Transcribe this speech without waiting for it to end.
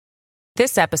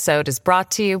This episode is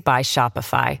brought to you by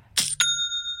Shopify.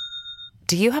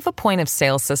 Do you have a point of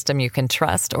sale system you can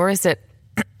trust, or is it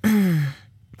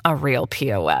a real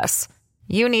POS?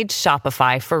 You need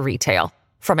Shopify for retail.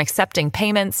 From accepting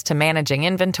payments to managing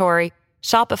inventory,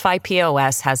 Shopify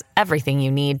POS has everything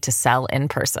you need to sell in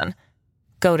person.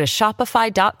 Go to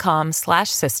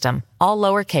shopify.com/system, all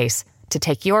lowercase, to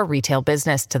take your retail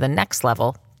business to the next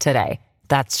level today.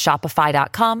 That's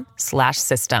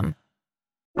shopify.com/system.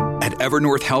 At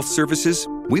Evernorth Health Services,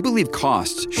 we believe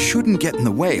costs shouldn't get in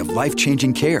the way of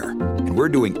life-changing care, and we're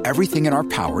doing everything in our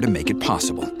power to make it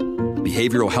possible.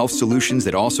 Behavioral health solutions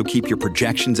that also keep your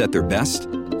projections at their best?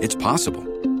 It's possible.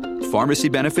 Pharmacy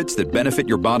benefits that benefit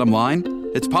your bottom line?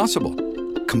 It's possible.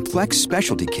 Complex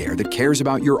specialty care that cares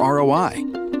about your ROI?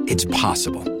 It's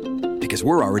possible. Because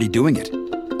we're already doing it.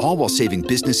 All while saving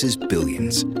businesses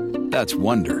billions. That's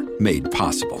Wonder made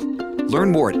possible.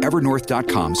 Learn more at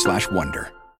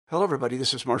evernorth.com/wonder. Hello, everybody.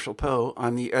 This is Marshall Poe.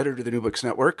 I'm the editor of the New Books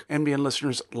Network. NBN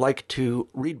listeners like to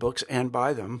read books and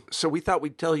buy them. So we thought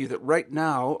we'd tell you that right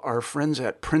now, our friends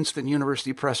at Princeton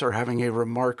University Press are having a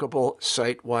remarkable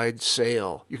site-wide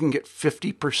sale. You can get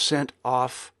 50%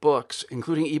 off books,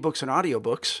 including ebooks and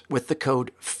audiobooks, with the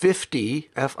code 50,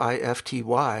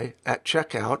 F-I-F-T-Y, at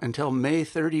checkout until May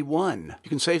 31. You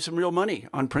can save some real money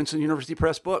on Princeton University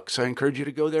Press books. I encourage you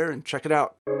to go there and check it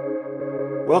out.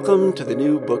 Welcome to the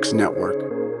New Books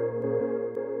Network.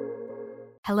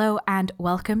 Hello and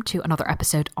welcome to another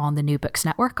episode on the New Books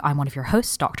Network. I'm one of your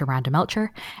hosts, Dr. Randa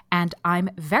Melcher, and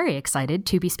I'm very excited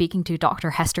to be speaking to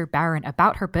Dr. Hester Barron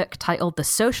about her book titled The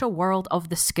Social World of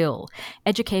the School,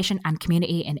 Education and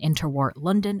Community in Interwar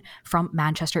London from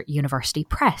Manchester University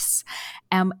Press.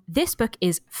 This book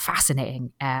is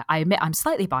fascinating. I admit I'm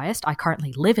slightly biased. I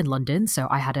currently live in London, so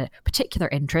I had a particular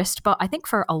interest, but I think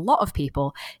for a lot of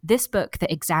people, this book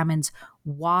that examines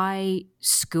why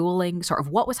schooling, sort of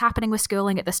what was happening with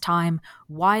schooling at this time,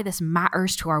 why this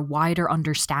matters to our wider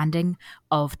understanding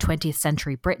of 20th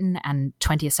century Britain and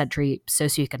 20th century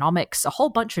socioeconomics, a whole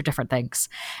bunch of different things.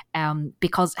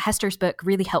 Because Hester's book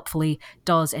really helpfully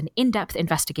does an in-depth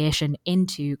investigation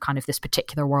into kind of this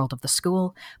particular world of the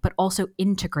school, but also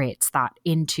integrates that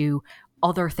into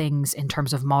other things in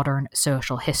terms of modern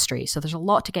social history. So there's a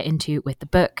lot to get into with the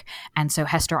book. And so,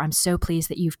 Hester, I'm so pleased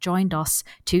that you've joined us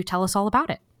to tell us all about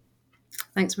it.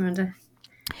 Thanks, Miranda.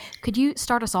 Could you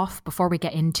start us off, before we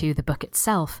get into the book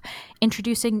itself,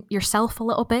 introducing yourself a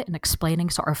little bit and explaining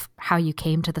sort of how you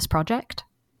came to this project?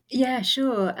 Yeah,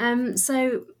 sure.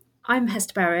 So I'm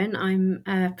Hester Barron. I'm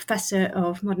a professor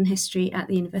of modern history at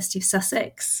the University of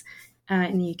Sussex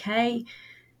in the UK.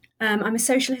 I'm a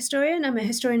social historian. I'm a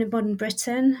historian of modern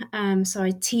Britain. So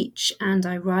I teach and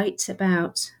I write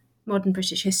about modern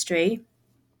British history.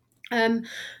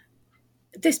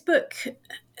 This book,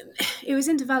 it was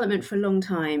in development for a long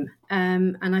time.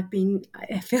 And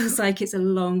it feels like it's a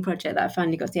long project that I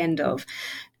finally got to the end of.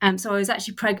 So I was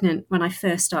actually pregnant when I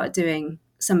first started doing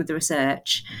some of the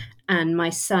research, and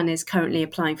my son is currently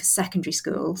applying for secondary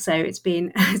school. So it's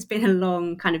been a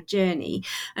long kind of journey.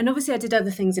 And obviously I did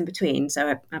other things in between.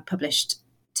 So I published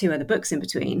 2 other books in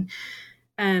between.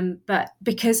 But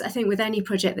because I think with any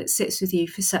project that sits with you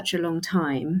for such a long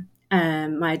time,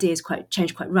 my ideas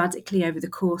changed quite radically over the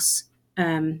course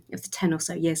of the 10 or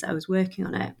so years that I was working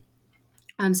on it.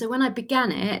 So when I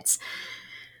began it,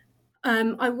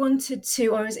 I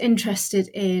was interested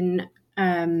in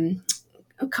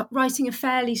writing a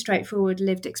fairly straightforward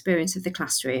lived experience of the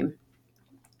classroom.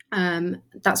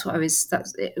 That's what I was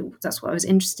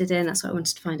interested in. That's what I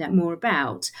wanted to find out more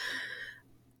about.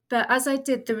 But as I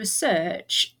did the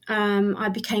research, I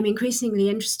became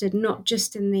increasingly interested not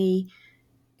just in the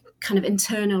kind of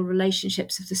internal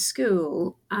relationships of the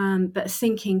school, but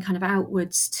thinking kind of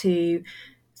outwards to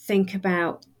think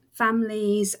about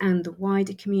families and the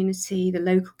wider community, the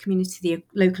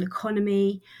local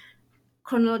economy.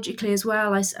 Chronologically as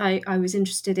well, I started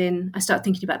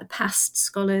thinking about the past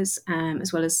scholars,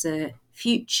 as well as the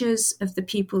futures of the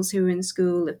pupils who were in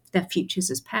school, their futures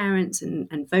as parents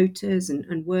and voters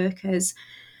and workers.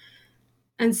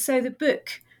 And so the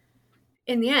book,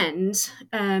 in the end,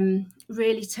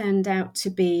 really turned out to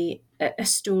be a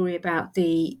story about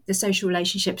the social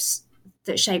relationships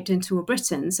that shaped interwar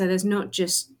Britain. So there's not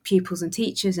just pupils and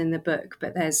teachers in the book,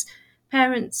 but there's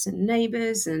parents and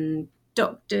neighbours and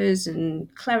doctors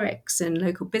and clerics and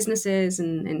local businesses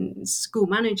and school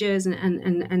managers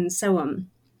and so on.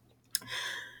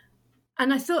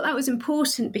 And I thought that was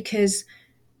important because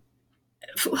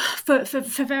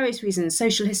for various reasons,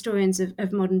 social historians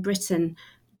of modern Britain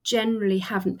generally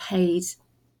haven't paid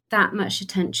that much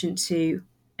attention to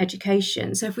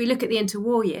education. So if we look at the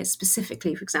interwar years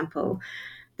specifically, for example,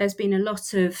 there's been a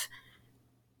lot of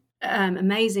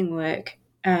amazing work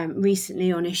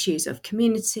recently on issues of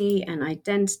community and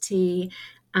identity,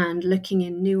 and looking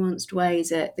in nuanced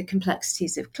ways at the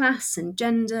complexities of class and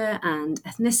gender and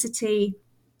ethnicity.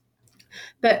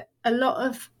 But a lot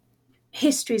of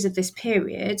histories of this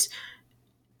period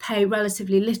pay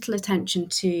relatively little attention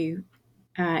to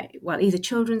either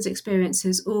children's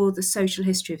experiences or the social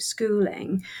history of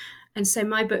schooling. And so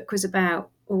my book was about,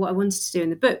 or what I wanted to do in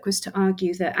the book was to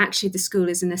argue that actually the school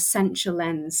is an essential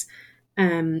lens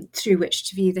through which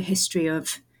to view the history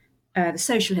of the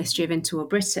social history of interwar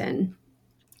Britain,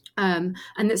 and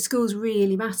that schools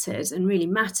really mattered and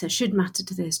really should matter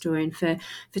to the historian for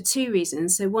two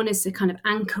reasons. So one is the kind of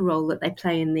anchor role that they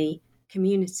play in the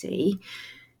community,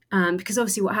 because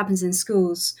obviously what happens in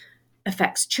schools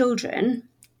affects children,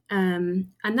 and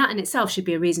that in itself should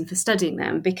be a reason for studying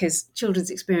them, because children's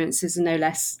experiences are no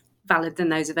less valid than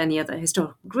those of any other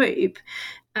historical group.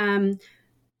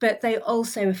 But they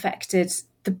also affected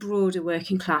the broader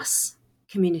working class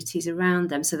communities around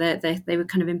them. So they were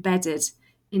kind of embedded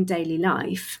in daily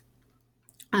life.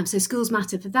 So schools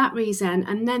matter for that reason.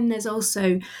 And then there's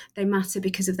also, they matter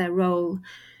because of their role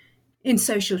in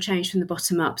social change from the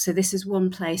bottom up. So this is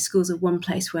one place, schools are one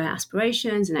place where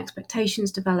aspirations and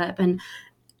expectations develop, and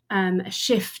a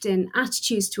shift in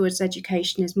attitudes towards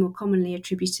education is more commonly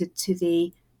attributed to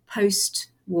the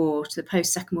post-war, to the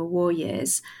post-Second World War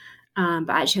years. But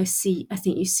actually, I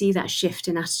think you see that shift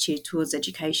in attitude towards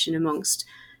education amongst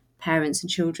parents and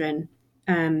children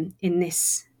in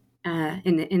this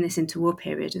interwar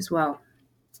period as well.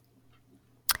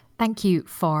 Thank you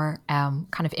for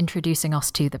kind of introducing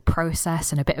us to the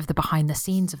process and a bit of the behind the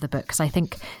scenes of the book, because I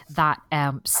think that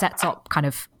sets up kind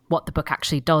of what the book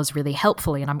actually does really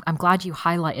helpfully. And I'm glad you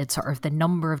highlighted sort of the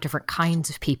number of different kinds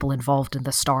of people involved in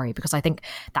the story, because I think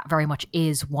that very much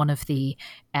is one of the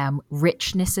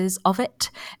richnesses of it,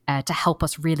 to help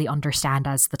us really understand,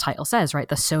 as the title says, right,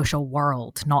 the social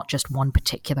world, not just one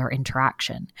particular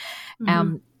interaction.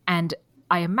 Mm-hmm. And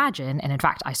I imagine, and in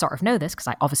fact, I sort of know this because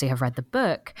I obviously have read the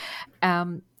book,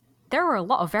 there were a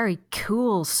lot of very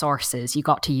cool sources you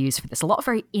got to use for this, a lot of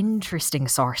very interesting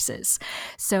sources.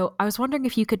 So I was wondering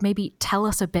if you could maybe tell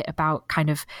us a bit about kind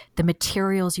of the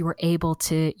materials you were able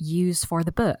to use for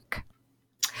the book.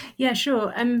 Yeah,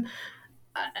 sure. I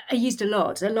used a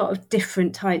lot of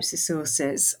different types of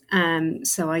sources.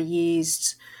 So I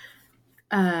used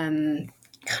kind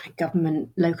of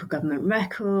local government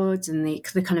records and the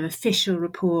kind of official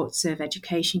reports of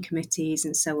education committees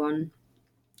and so on.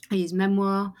 I used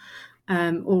memoir,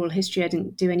 oral history. I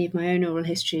didn't do any of my own oral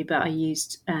history, but I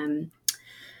used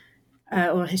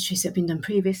oral histories that have been done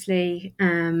previously.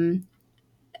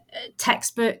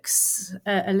 Textbooks,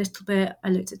 a little bit. I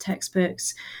looked at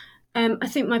textbooks. I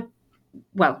think my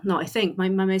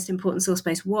most important source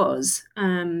base was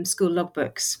school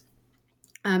logbooks.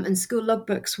 And school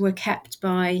logbooks were kept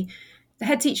by the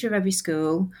head teacher of every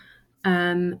school,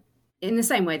 in the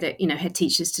same way that, head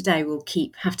teachers today will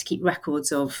have to keep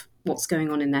records of what's going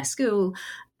on in their school.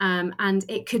 And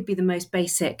it could be the most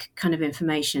basic kind of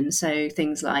information. So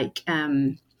things like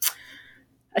a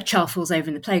child falls over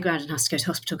in the playground and has to go to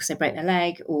hospital because they break their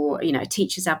leg, or, a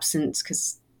teacher's absent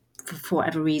because for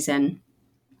whatever reason.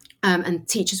 And head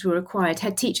teachers were required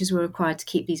to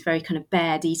keep these very kind of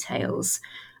bare details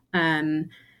in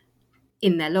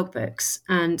their logbooks.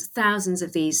 And thousands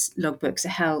of these logbooks are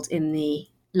held in the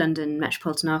London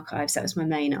Metropolitan Archives. That was my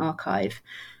main archive.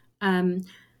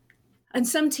 And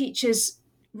some teachers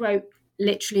wrote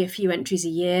literally a few entries a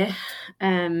year,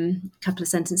 a couple of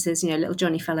sentences, little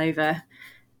Johnny fell over,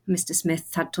 Mr.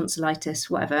 Smith had tonsillitis,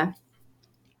 whatever.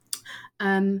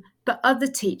 But other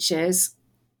teachers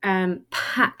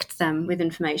packed them with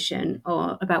information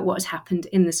about what had happened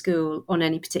in the school on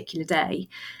any particular day.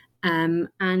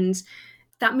 And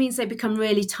that means they become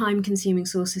really time-consuming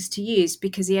sources to use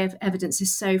because the evidence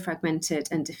is so fragmented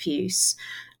and diffuse.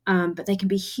 But they can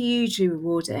be hugely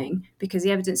rewarding because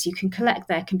the evidence you can collect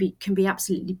there can be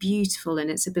absolutely beautiful in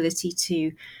its ability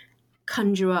to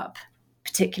conjure up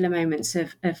particular moments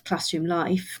of classroom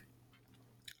life.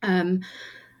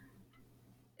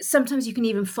 Sometimes you can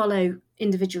even follow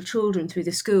individual children through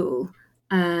the school,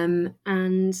 and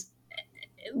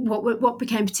what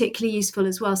became particularly useful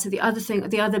as well. So the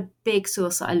other big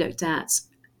source that I looked at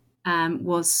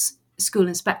was school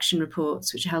inspection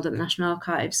reports, which are held at the National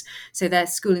Archives. So they're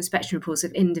school inspection reports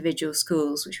of individual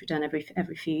schools, which were done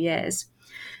every few years.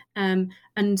 And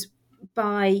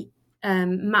by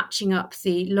matching up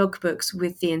the logbooks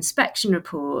with the inspection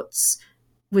reports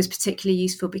was particularly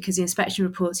useful because the inspection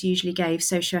reports usually gave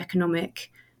socioeconomic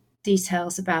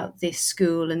details about this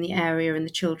school and the area and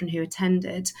the children who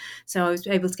attended. So I was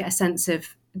able to get a sense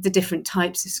of the different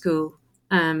types of school,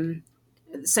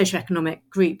 socioeconomic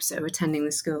groups that were attending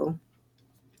the school.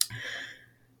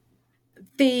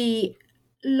 The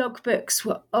logbooks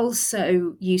were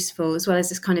also useful, as well as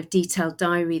this kind of detailed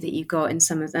diary that you got in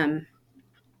some of them.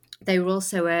 They were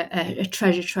also a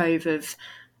treasure trove of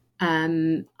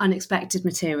unexpected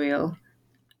material.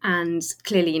 And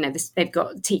clearly, they've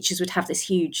got, teachers would have this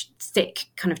huge, thick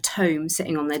kind of tome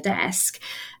sitting on their desk.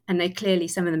 And they clearly,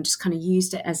 some of them just kind of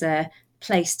used it as a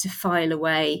place to file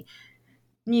away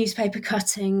newspaper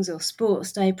cuttings or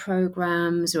sports day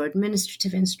programs or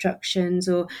administrative instructions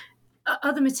or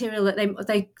other material that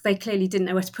they clearly didn't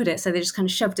know where to put it. So they just kind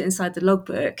of shoved it inside the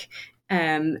logbook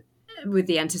with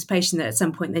the anticipation that at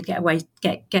some point they'd get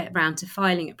around to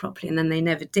filing it properly, and then they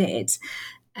never did.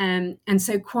 And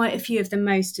so quite a few of the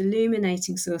most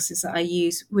illuminating sources that I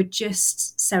use were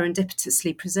just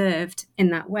serendipitously preserved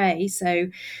in that way. So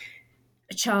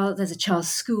there's a child's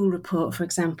school report, for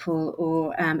example,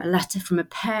 or a letter from a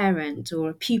parent, or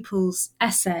a pupil's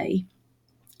essay,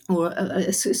 or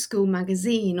a school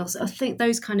magazine, or I think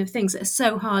those kind of things that are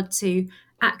so hard to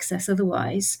access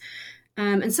otherwise.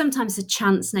 And sometimes the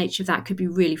chance nature of that could be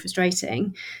really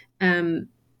frustrating.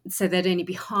 So there'd only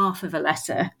be half of a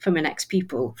letter from an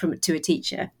ex-pupil to a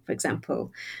teacher, for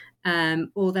example.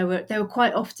 Or there were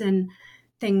quite often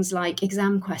things like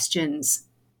exam questions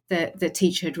that the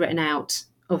teacher had written out,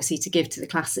 obviously to give to the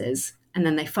classes, and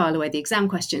then they file away the exam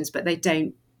questions, but we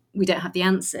don't have the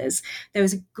answers. There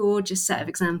was a gorgeous set of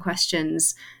exam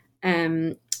questions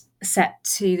set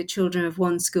to the children of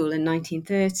one school in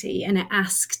 1930, and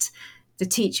the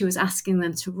teacher was asking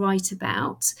them to write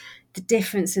about the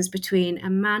differences between a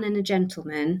man and a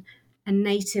gentleman, a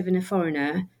native and a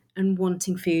foreigner, and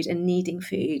wanting food and needing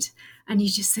food. And you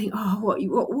just think,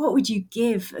 what would you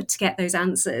give to get those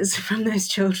answers from those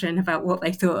children about what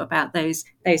they thought about those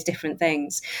different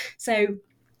things? So,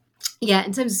 yeah,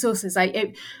 in terms of sources,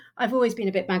 I've always been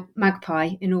a bit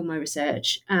magpie in all my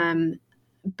research,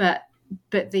 but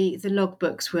the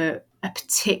logbooks were a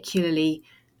particularly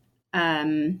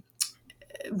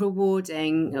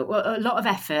rewarding, a lot of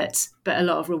effort, but a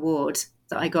lot of reward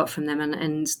that I got from them,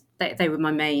 and they were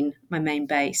my main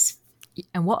base.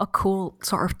 And what a cool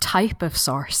sort of type of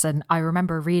source. And I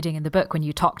remember reading in the book when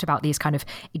you talked about these kind of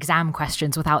exam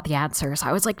questions without the answers,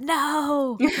 I was like,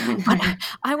 no,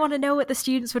 I want to know what the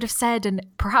students would have said. And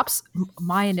perhaps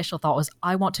my initial thought was,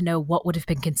 I want to know what would have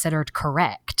been considered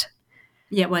correct.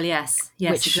 Yeah, well, yes,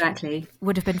 which exactly.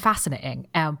 Would have been fascinating.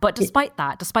 But despite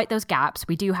those gaps,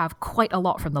 we do have quite a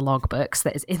lot from the logbooks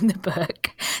that is in the book.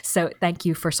 So thank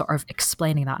you for sort of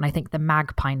explaining that. And I think the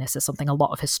magpiness is something a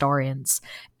lot of historians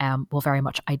will very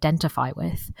much identify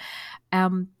with.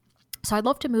 So I'd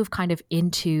love to move kind of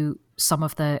into some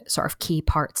of the sort of key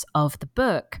parts of the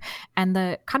book. And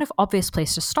the kind of obvious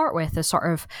place to start with is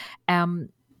sort of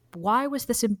why was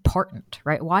this important,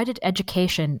 right? Why did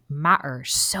education matter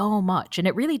so much? And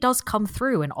it really does come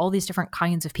through in all these different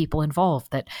kinds of people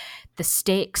involved, that the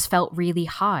stakes felt really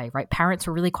high, right? Parents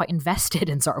were really quite invested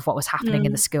in sort of what was happening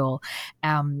in the school,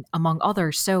 among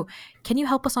others. So can you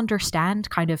help us understand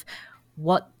kind of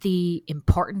what the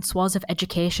importance was of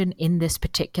education in this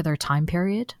particular time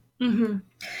period? Mm-hmm.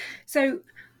 So,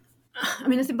 I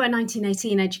mean, I think by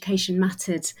 1918, education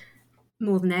mattered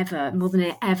more than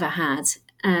it ever had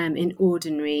in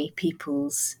ordinary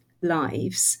people's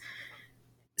lives.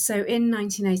 So in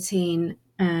 1918,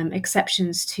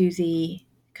 exceptions to the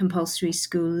compulsory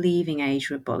school leaving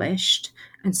age were abolished.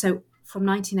 And so from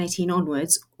 1918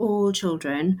 onwards, all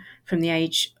children from the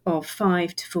age of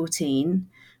 5 to 14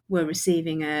 were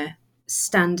receiving a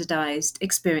standardized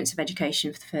experience of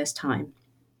education for the first time.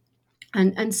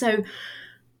 And so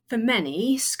for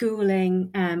many,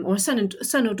 schooling or a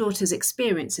son or daughter's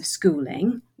experience of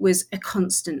schooling was a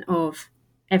constant of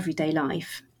everyday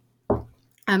life.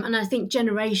 And I think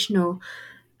generational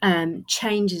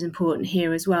change is important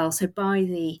here as well. So by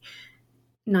the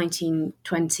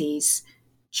 1920s,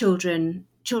 children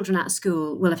at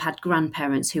school will have had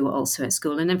grandparents who were also at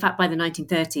school. And in fact, by the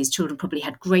 1930s, children probably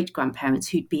had great-grandparents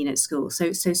who'd been at school.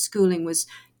 So schooling was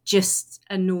just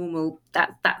a normal,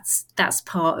 that's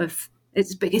part of,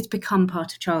 it's become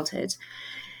part of childhood.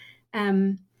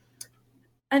 And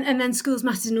then schools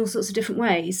mattered in all sorts of different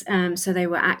ways. So they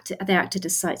acted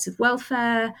as sites of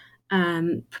welfare,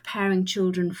 preparing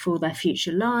children for their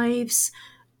future lives.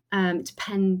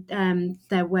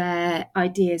 There were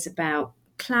ideas about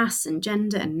class and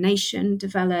gender and nation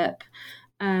develop.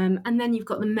 And then you've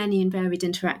got the many and varied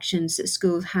interactions that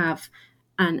schools have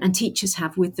and teachers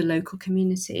have with the local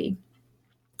community.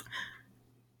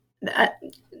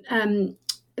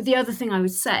 the other thing I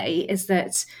would say is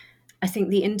that I think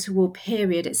the interwar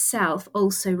period itself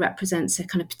also represents a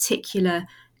kind of particular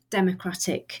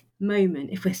democratic moment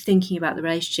if we're thinking about the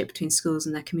relationship between schools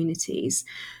and their communities.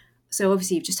 So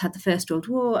obviously you've just had the First World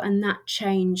War, and that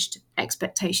changed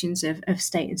expectations of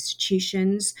state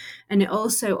institutions, and it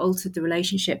also altered the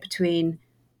relationship between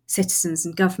citizens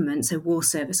and government. So war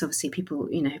service, obviously people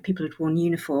had worn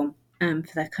uniform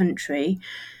for their country.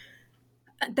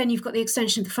 Then you've got the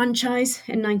extension of the franchise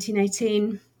in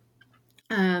 1918,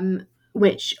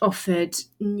 which offered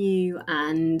new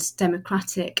and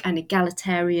democratic and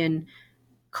egalitarian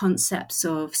concepts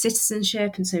of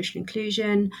citizenship and social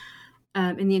inclusion.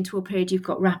 In the interwar period, you've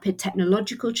got rapid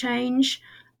technological change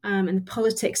and the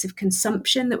politics of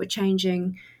consumption that were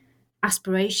changing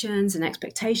aspirations and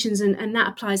expectations. And that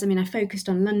applies, I focused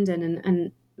on London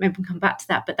and maybe we can come back to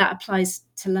that, but that applies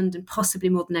to London possibly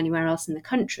more than anywhere else in the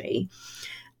country.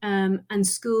 And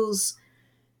schools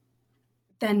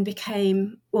then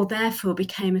therefore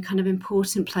became a kind of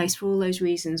important place for all those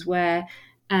reasons where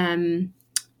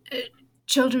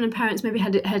children and parents maybe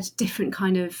had a different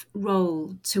kind of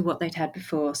role to what they'd had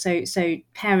before. So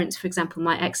parents, for example,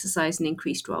 might exercise an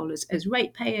increased role as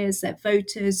ratepayers, they're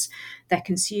voters, they're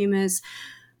consumers.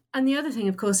 And the other thing,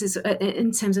 of course, is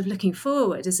in terms of looking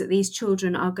forward, is that these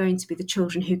children are going to be the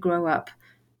children who grow up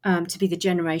to be the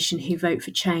generation who vote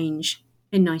for change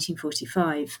in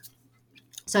 1945.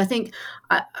 So I think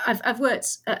I've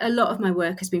worked, a lot of my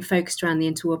work has been focused around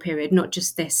the interwar period, not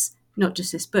just this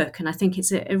book. And I think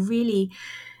it's a really,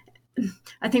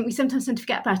 I think we sometimes tend to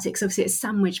forget about it because obviously it's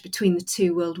sandwiched between the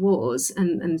two world wars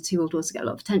and the two world wars get a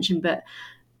lot of attention. But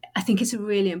I think it's a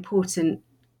really important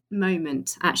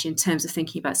moment actually in terms of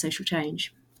thinking about social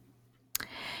change.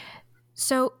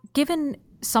 So given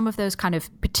some of those kind of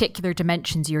particular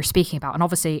dimensions you're speaking about, and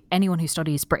obviously anyone who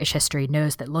studies British history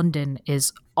knows that London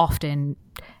is often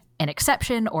an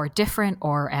exception or different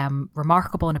or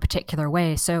remarkable in a particular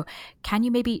way. So can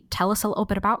you maybe tell us a little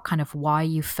bit about kind of why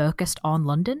you focused on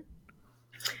London?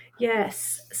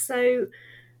 Yes. So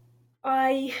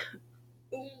from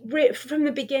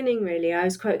the beginning, really, I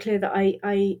was quite clear that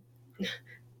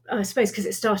I suppose because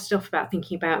it started off about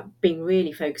thinking about being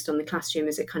really focused on the classroom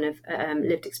as a kind of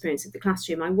lived experience of the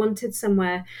classroom. I wanted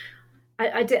somewhere,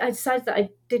 I decided that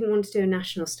I didn't want to do a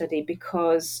national study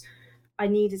because I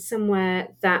needed somewhere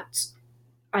that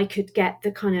I could get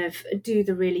the kind of, do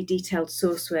the really detailed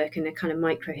source work in a kind of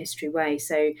microhistory way.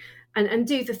 So, and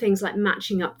do the things like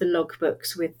matching up the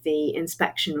logbooks with the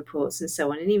inspection reports and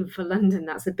so on. And even for London,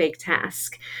 that's a big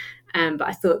task. But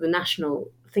I thought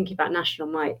thinking about national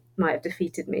might have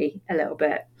defeated me a little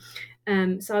bit.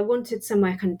 So I wanted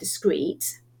somewhere kind of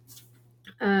discreet.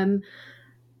 But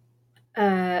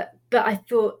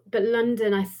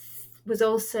London was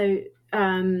also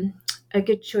a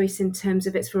good choice in terms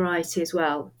of its variety as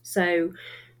well. So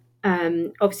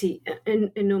obviously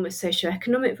an enormous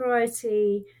socioeconomic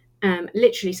variety,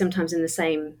 literally sometimes in the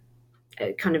same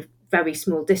kind of very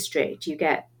small district, you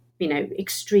get,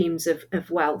 extremes of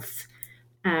wealth,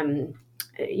 living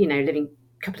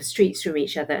a couple of streets from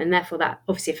each other, and therefore that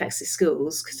obviously affects the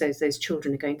schools because those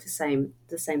children are going to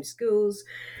the same schools.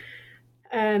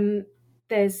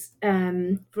 There's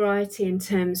variety in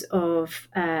terms of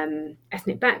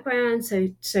ethnic background,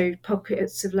 so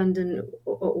pockets of London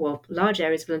or large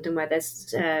areas of London where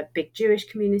there's big Jewish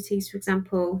communities, for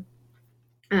example.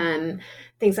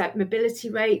 Things like mobility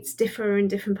rates differ in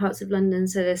different parts of London.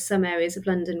 So there's some areas of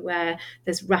London where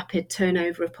there's rapid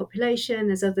turnover of population.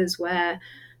 There's others where,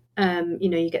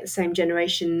 you get the same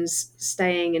generations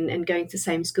staying and going to the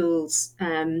same schools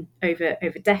over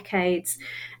decades.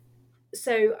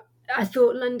 So I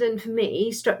thought London, for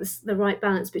me, struck the right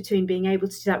balance between being able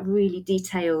to do that really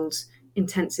detailed,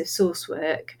 intensive source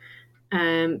work,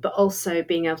 but also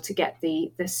being able to get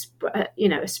a spread.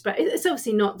 It's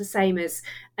obviously not the same as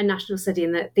a national study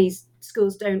in that these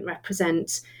schools don't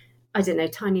represent,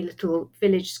 tiny little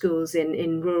village schools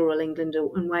in rural England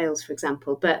and Wales, for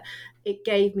example. But it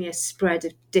gave me a spread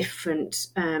of different,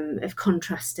 of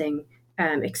contrasting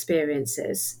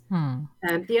experiences.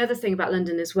 The other thing about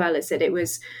London as well is that it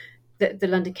was that the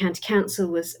London County Council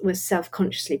was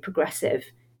self-consciously progressive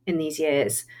in these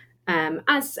years,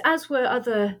 as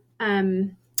were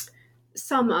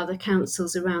some other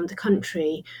councils around the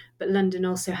country, but London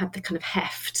also had the kind of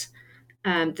heft,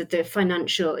 the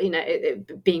financial,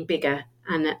 it being bigger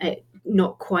and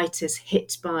not quite as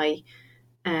hit by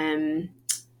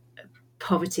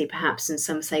poverty, perhaps, and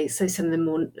some of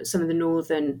the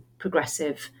northern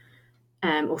progressive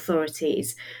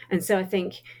authorities. And so I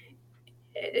think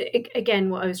again,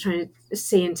 what I was trying to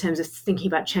see in terms of thinking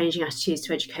about changing attitudes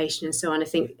to education and so on, I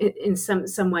think in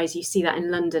some ways you see that in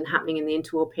London happening in the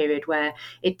interwar period, where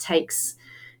it takes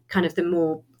kind of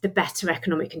the better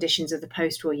economic conditions of the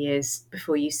post-war years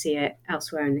before you see it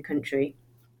elsewhere in the country.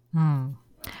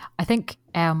 I think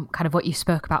kind of what you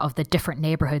spoke about of the different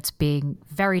neighborhoods being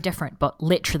very different, but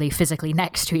literally physically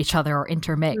next to each other or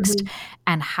intermixed,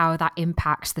 and how that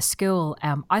impacts the school,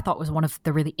 I thought was one of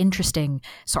the really interesting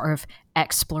sort of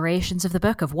explorations of the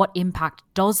book of what impact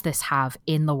does this have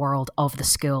in the world of the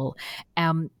school,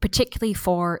 particularly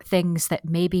for things that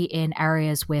maybe in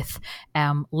areas with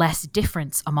less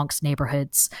difference amongst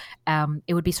neighborhoods,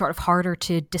 it would be sort of harder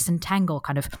to disentangle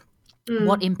kind of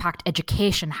what impact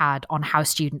education had on how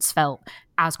students felt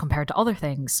as compared to other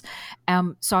things.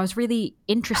 So I was really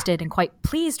interested and quite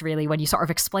pleased, really, when you sort of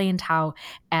explained how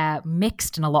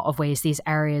mixed in a lot of ways these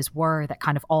areas were that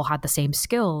kind of all had the same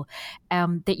skill,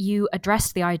 that you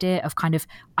addressed the idea of kind of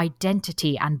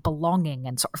identity and belonging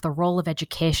and sort of the role of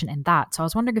education in that. So I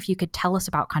was wondering if you could tell us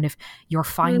about kind of your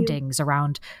findings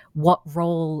around what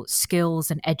role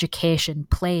skills and education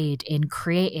played in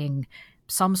creating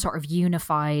some sort of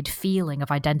unified feeling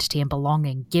of identity and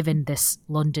belonging given this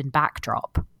London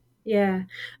backdrop. Yeah.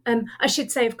 I should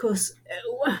say, of course,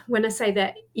 when I say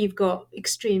that you've got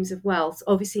extremes of wealth,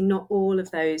 obviously not all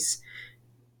of those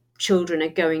children are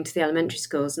going to the elementary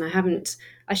schools. And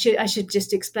I should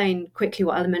just explain quickly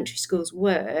what elementary schools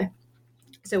were.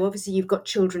 So obviously you've got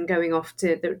children going off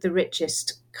to the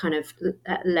richest kind of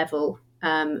level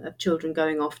of children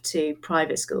going off to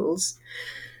private schools.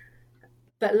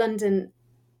 But London,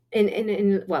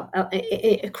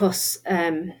 across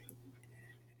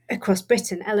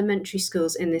Britain, elementary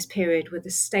schools in this period were the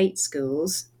state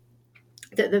schools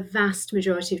that the vast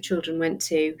majority of children went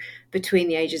to between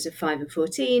the ages of 5 and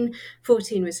 14.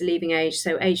 14 was the leaving age,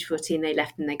 so age 14 they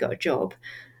left and they got a job.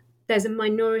 There's a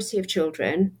minority of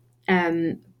children,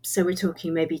 so we're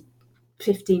talking maybe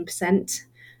 15%,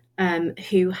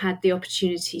 who had the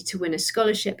opportunity to win a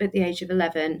scholarship at the age of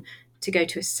 11 to go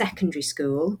to a secondary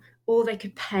school, or they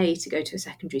could pay to go to a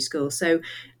secondary school. So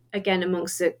again,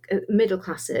 amongst the middle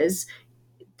classes,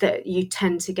 that you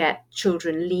tend to get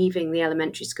children leaving the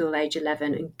elementary school age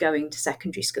 11 and going to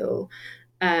secondary school.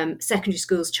 Secondary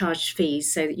schools charge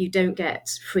fees, so that you don't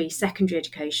get free secondary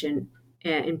education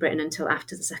in Britain until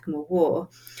after the Second World War.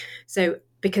 So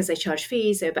because they charge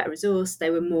fees, they were better resourced, they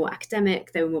were more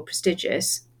academic, they were more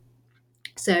prestigious.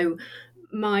 So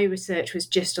my research was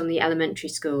just on the elementary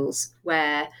schools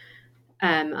where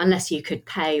unless you could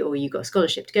pay or you got a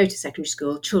scholarship to go to secondary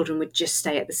school, children would just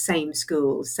stay at the same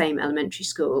school, same elementary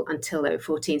school until they were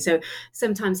 14. So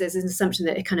sometimes there's an assumption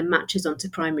that it kind of matches onto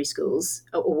primary schools,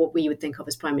 or what we would think of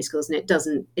as primary schools, and it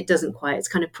doesn't quite. It's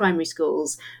kind of primary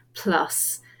schools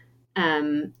plus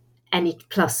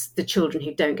plus the children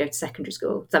who don't go to secondary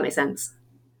school. Does that make sense?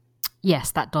 Yes,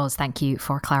 that does. Thank you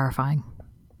for clarifying.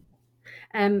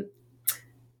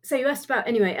 So you asked about,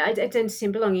 anyway, identity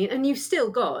and belonging, and you've still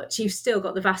got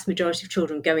the vast majority of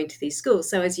children going to these schools.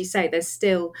 So as you say, there's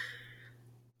still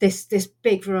this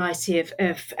big variety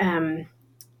of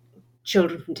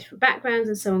children from different backgrounds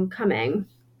and so on coming,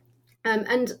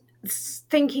 and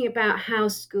thinking about how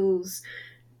schools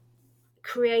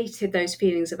created those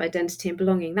feelings of identity and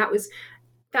belonging. That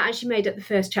actually made up the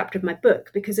first chapter of my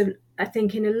book, because I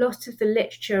think in a lot of the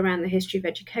literature around the history of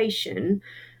education,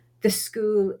 the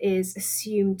school is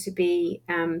assumed to be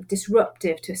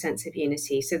disruptive to a sense of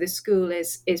unity. So the school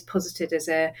is posited as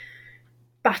a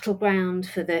battleground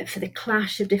for the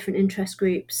clash of different interest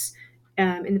groups.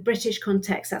 In the British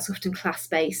context, that's often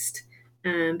class-based,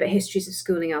 but histories of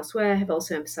schooling elsewhere have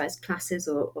also emphasised classes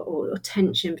or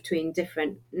tension between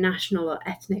different national or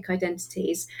ethnic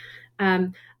identities.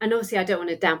 And obviously, I don't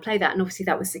want to downplay that, and obviously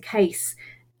that was the case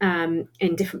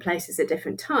in different places at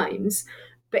different times.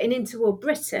 But in interwar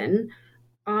Britain,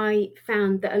 I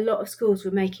found that a lot of schools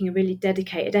were making a really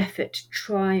dedicated effort to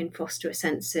try and foster a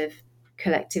sense of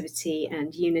collectivity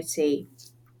and unity.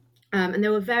 And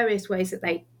there were various ways that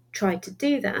they tried to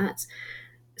do that.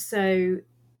 So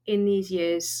in these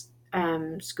years,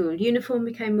 school uniform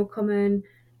became more common.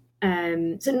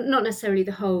 So not necessarily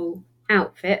the whole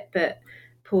outfit, but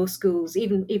poor schools,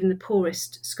 even the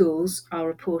poorest schools, are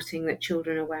reporting that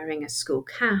children are wearing a school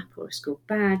cap or a school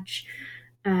badge.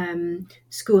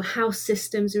 School house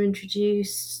systems are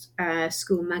introduced.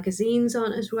 School magazines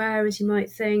aren't as rare as you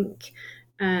might think.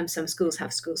 Some schools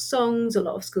have school songs. A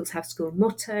lot of schools have school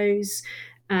mottos.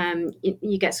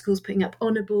 You get schools putting up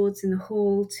honour boards in the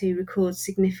hall to record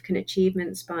significant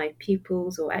achievements by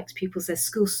pupils or ex-pupils. There's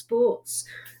school sports,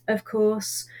 of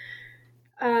course.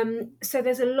 So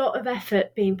there's a lot of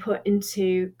effort being put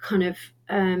into kind of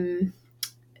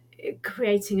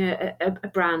creating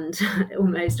a brand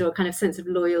almost, or a kind of sense of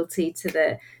loyalty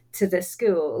to the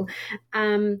school.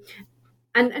 And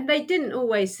they didn't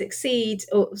always succeed,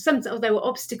 or there were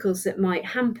obstacles that might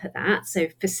hamper that. So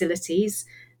facilities,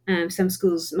 some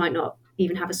schools might not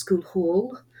even have a school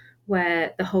hall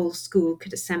where the whole school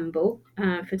could assemble,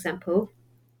 for example.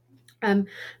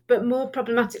 But more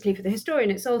problematically for the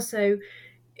historian, it's also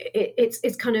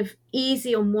it's kind of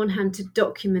easy on one hand to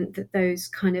document that those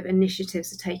kind of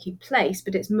initiatives are taking place,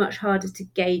 but it's much harder to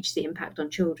gauge the impact on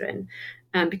children,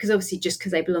 because obviously just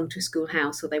because they belong to a school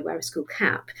house or they wear a school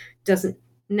cap doesn't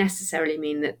necessarily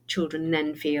mean that children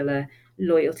then feel a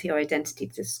loyalty or identity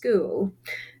to the school.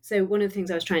 So one of the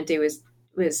things I was trying to do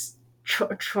was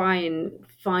try and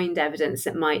find evidence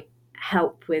that might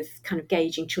help with kind of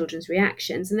gauging children's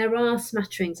reactions, and there are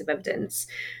smatterings of evidence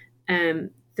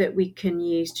that we can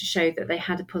use to show that they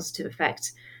had a positive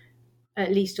effect,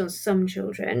 at least on some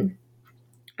children.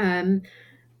 There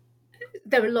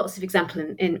are lots of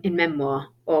examples in memoir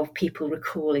of people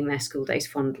recalling their school days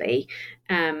fondly,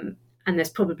 and there's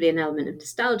probably an element of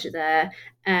nostalgia there.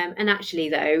 And actually,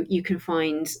 though, you can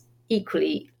find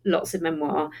equally lots of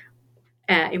memoir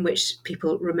in which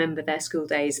people remember their school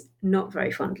days not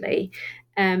very fondly.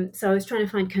 So I was trying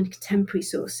to find kind of contemporary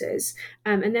sources,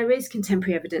 and there is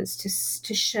contemporary evidence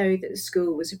to show that the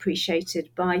school was appreciated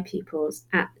by pupils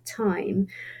at the time.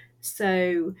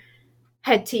 So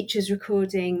head teachers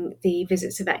recording the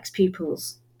visits of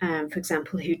ex-pupils, for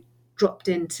example, who dropped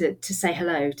in to say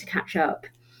hello, to catch up.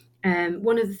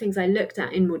 One of the things I looked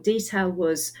at in more detail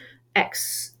was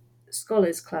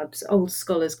ex-scholars clubs, old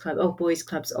boys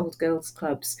clubs, old girls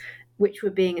clubs, which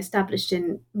were being established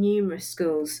in numerous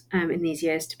schools in these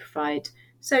years to provide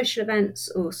social events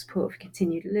or support for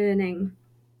continued learning.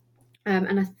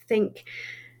 And I think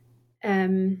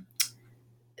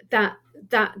that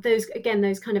those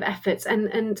kind of efforts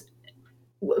and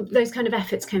those kind of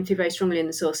efforts came through very strongly in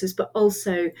the sources, but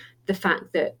also the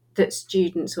fact that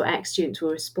students or ex-students were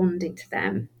responding to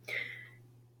them.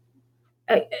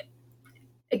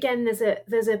 Again,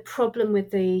 there's a problem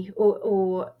with a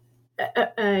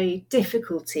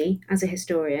difficulty as a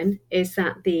historian is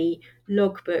that the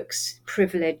logbooks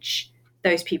privilege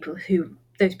those pupils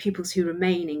who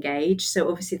remain engaged. So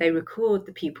obviously they record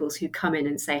the pupils who come in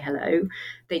and say hello.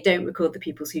 They don't record the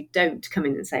pupils who don't come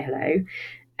in and say hello.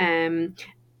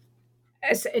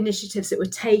 Initiatives that were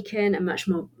taken are much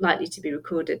more likely to be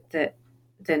recorded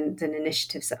than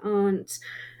initiatives that aren't.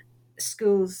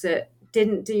 Schools that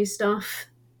didn't do stuff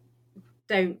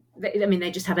they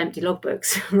just have empty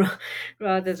logbooks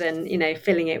rather than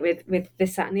filling it with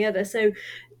this, that, and the other. So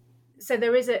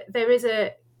there is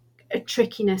a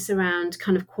trickiness around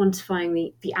kind of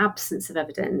quantifying the absence of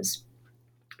evidence,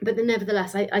 but then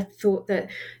nevertheless, I thought that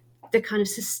the kind of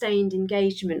sustained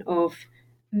engagement of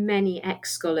many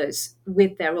ex-scholars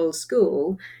with their old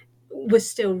school was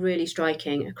still really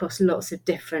striking across lots of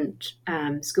different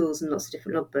schools and lots of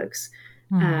different logbooks.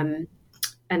 Mm.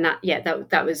 And that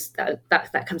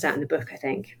comes out in the book, I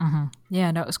think. Mm-hmm.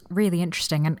 Yeah, no, it was really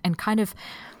interesting and kind of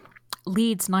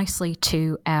leads nicely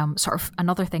to sort of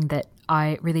another thing that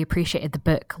I really appreciated the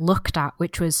book looked at,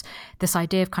 which was this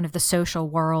idea of kind of the social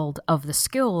world of the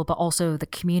school, but also the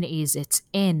communities it's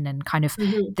in, and kind of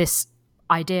this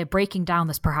idea breaking down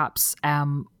this perhaps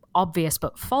obvious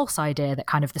but false idea that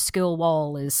kind of the school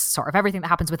wall is sort of everything that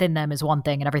happens within them is one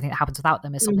thing and everything that happens without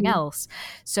them is something else.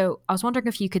 So I was wondering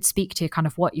if you could speak to kind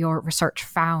of what your research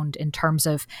found in terms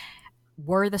of,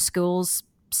 were the schools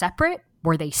separate?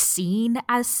 Were they seen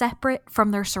as separate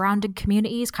from their surrounding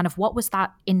communities? Kind of what was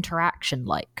that interaction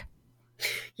like?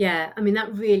 Yeah, I mean,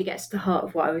 that really gets to the heart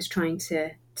of what I was trying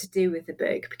to do with the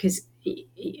book, because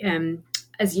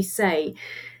as you say,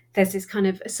 there's this kind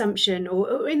of assumption,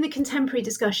 or in the contemporary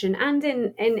discussion and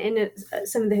in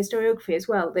some of the historiography as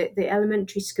well, that the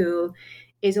elementary school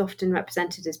is often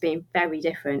represented as being very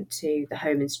different to the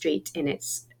home and street in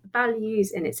its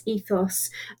values, in its ethos,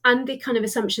 and the kind of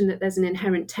assumption that there's an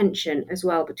inherent tension as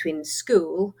well between the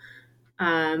school,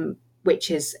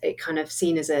 which is kind of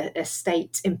seen as a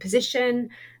state imposition,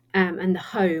 and the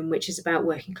home, which is about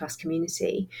working class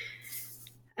community.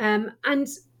 And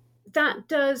that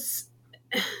does...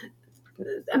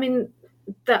 I mean,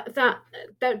 that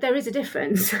there is a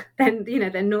difference. Then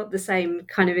they're not the same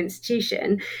kind of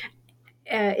institution.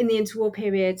 In the interwar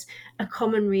period, a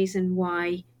common reason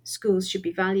why schools should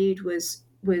be valued was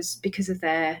because of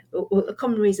or a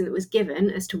common reason that was given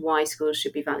as to why schools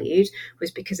should be valued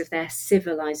was because of their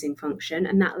civilizing function,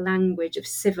 and that language of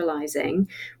civilizing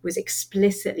was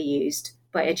explicitly used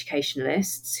by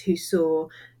educationalists who saw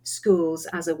schools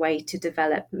as a way to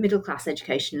develop middle-class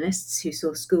educationalists who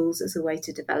saw schools as a way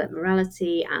to develop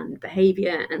morality and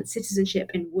behaviour and citizenship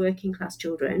in working-class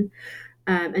children,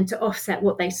 and to offset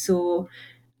what they saw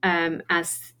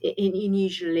as in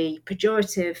usually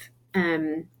pejorative,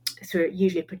 through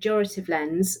usually a pejorative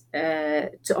lens,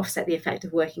 to offset the effect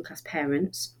of working-class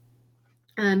parents.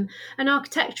 And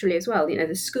architecturally as well,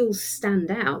 the schools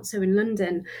stand out. So in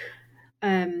London,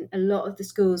 a lot of the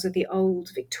schools are the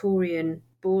old Victorian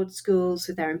board schools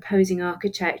with their imposing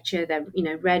architecture, their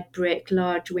red brick,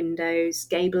 large windows,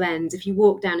 gable ends. If you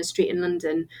walk down a street in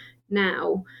London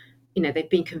now, they've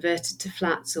been converted to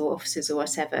flats or offices or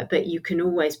whatever, but you can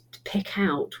always pick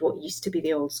out what used to be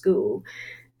the old school.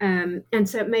 And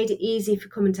so it made it easy for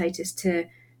commentators to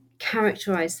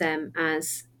characterise them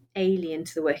as alien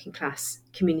to the working class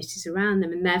communities around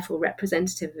them and therefore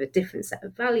representative of a different set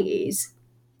of values.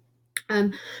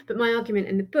 But my argument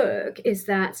in the book is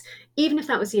that even if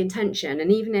that was the intention, and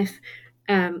even if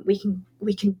we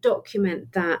can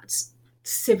document that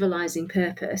civilizing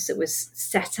purpose that was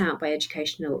set out by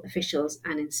educational officials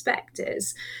and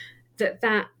inspectors,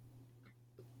 that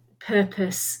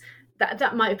purpose,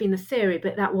 that might have been the theory,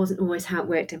 but that wasn't always how it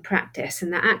worked in practice,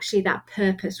 and that actually that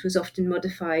purpose was often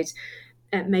modified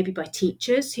maybe by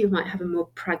teachers who might have a more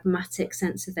pragmatic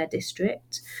sense of their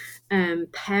district.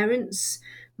 Parents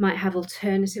might have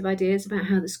alternative ideas about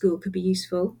how the school could be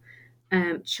useful.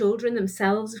 Children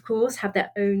themselves, of course, have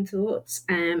their own thoughts,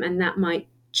 and that might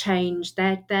change.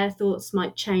 Their thoughts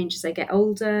might change as they get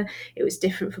older. It was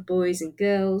different for boys and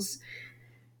girls.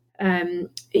 There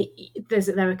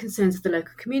are concerns of the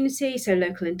local community, so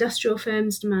local industrial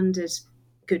firms demanded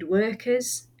good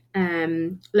workers.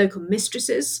 Local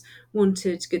mistresses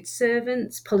wanted good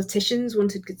servants. Politicians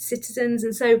wanted good citizens.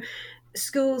 And so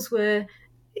schools were,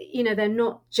 they're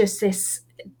not just this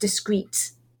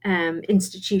discrete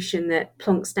institution that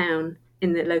plonks down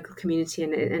in the local community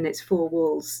and its four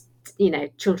walls.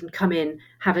 Children come in,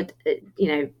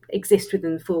 exist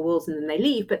within the four walls and then they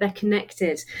leave, but they're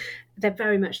connected. They're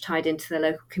very much tied into the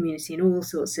local community in all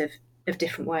sorts of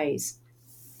different ways.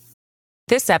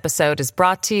 This episode is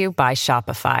brought to you by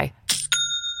Shopify.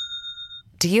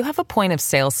 Do you have a point of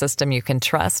sale system you can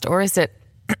trust, or is it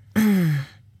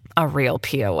a real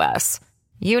POS?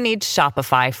 You need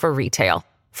Shopify for retail.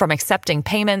 From accepting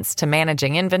payments to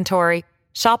managing inventory,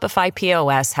 Shopify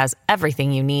POS has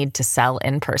everything you need to sell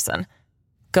in person.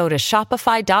 Go to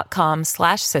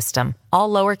shopify.com/system,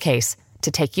 all lowercase,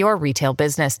 to take your retail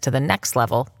business to the next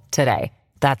level today.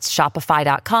 That's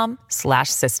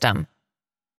shopify.com/system.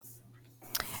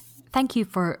 Thank you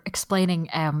for explaining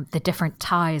the different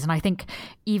ties. And I think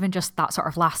even just that sort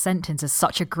of last sentence is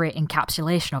such a great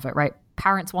encapsulation of it, right?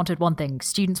 Parents wanted one thing,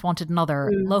 students wanted another,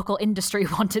 local industry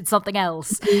wanted something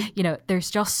else.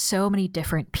 There's just so many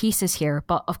different pieces here.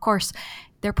 But of course,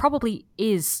 there probably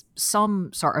is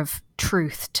some sort of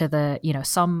truth to the,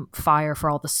 some fire for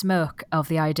all the smoke of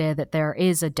the idea that there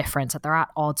is a difference, that they're at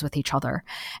odds with each other.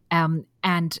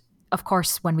 And of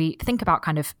course, when we think about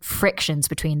kind of frictions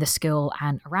between the school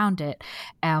and around it,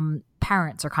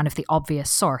 parents are kind of the obvious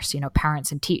source, parents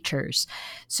and teachers.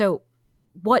 So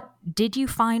what did you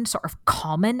find sort of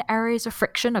common areas of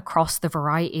friction across the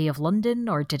variety of London,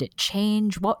 or did it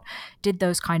change? What did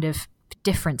those kind of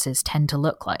differences tend to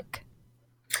look like?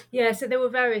 Yeah, so there were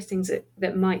various things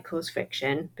that might cause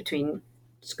friction between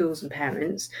schools and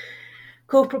parents.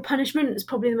 Corporal punishment is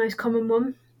probably the most common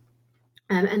one.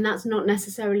 And that's not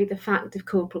necessarily the fact of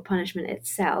corporal punishment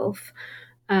itself,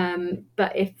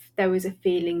 but if there was a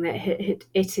feeling that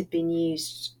it had been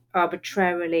used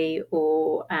arbitrarily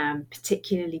or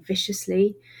particularly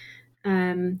viciously.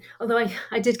 Although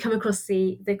I did come across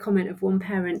the comment of one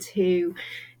parent who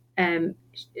wrote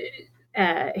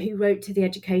to the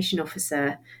education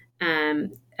officer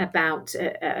about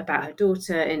her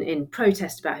daughter in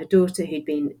protest about her daughter who'd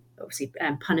been obviously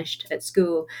punished at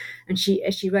school, and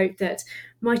she wrote that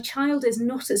my child is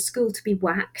not at school to be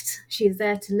whacked. She is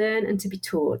there to learn and to be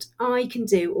taught. I can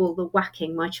do all the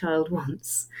whacking my child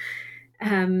wants.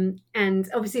 And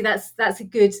obviously that's a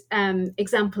good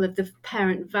example of the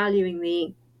parent valuing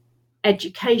the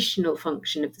educational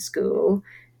function of the school,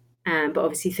 but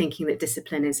obviously thinking that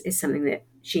discipline is something that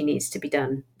she needs to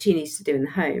do in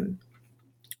the home.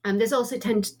 There's also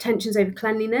tensions over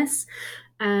cleanliness.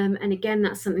 And again,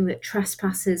 that's something that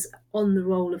trespasses on the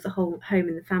role of the whole home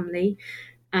and the family.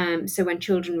 So when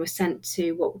children were sent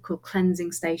to what were called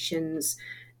cleansing stations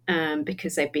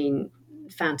because they've been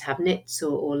found to have nits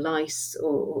or lice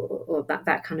or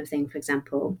that kind of thing, for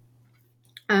example.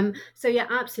 So yeah,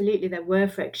 absolutely, there were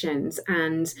frictions.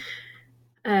 And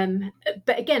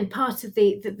But again, part of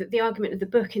the argument of the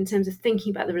book in terms of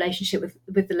thinking about the relationship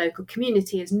with the local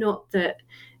community is not that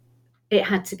it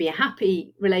had to be a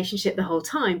happy relationship the whole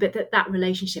time, but that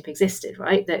relationship existed,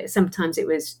 right? That sometimes it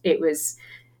was that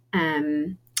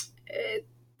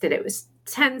it was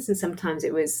tense, and sometimes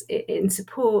it was in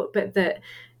support, but that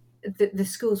the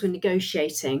schools were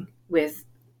negotiating with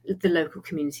the local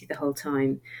community the whole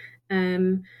time.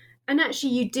 And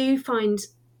actually, you do find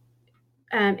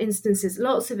instances,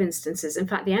 lots of instances. In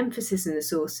fact, the emphasis in the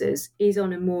sources is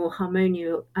on a more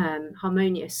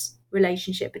harmonious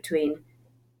relationship between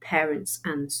parents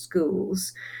and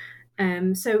schools.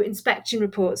 So inspection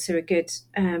reports are a good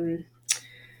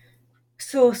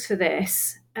source for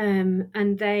this, and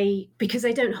because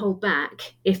they don't hold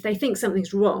back. If they think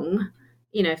something's wrong,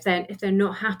 if they're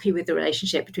not happy with the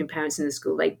relationship between parents and the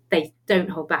school, they don't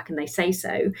hold back and they say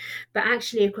so. But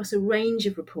actually, across a range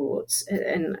of reports,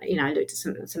 and I looked at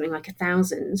something like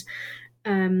 1,000.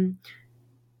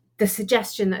 The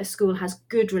suggestion that a school has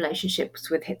good relationships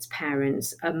with its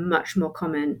parents are much more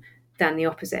common than the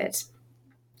opposite.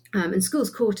 And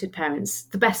schools courted parents.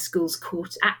 The best schools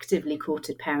actively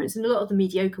courted parents, and a lot of the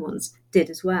mediocre ones did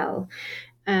as well.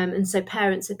 And so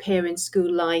parents appear in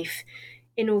school life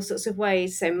in all sorts of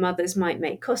ways. So mothers might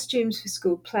make costumes for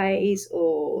school plays,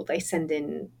 or they send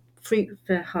in fruit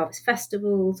for harvest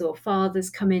festivals, or fathers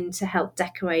come in to help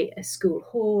decorate a school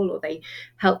hall, or they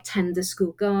help tend the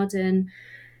school garden.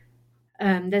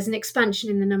 There's an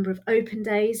expansion in the number of open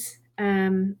days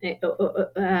in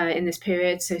this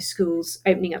period, so schools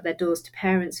opening up their doors to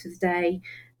parents for the day,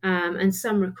 and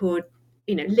some record,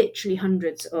 literally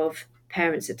hundreds of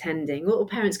parents attending, or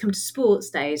parents come to sports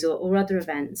days or other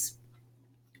events.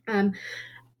 And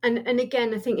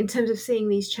again, I think in terms of seeing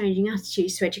these changing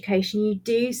attitudes to education, you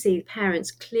do see parents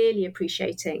clearly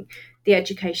appreciating the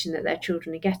education that their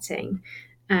children are getting.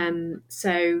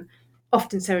 So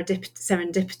often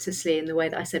serendipitously, in the way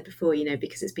that I said before,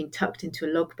 because it's been tucked into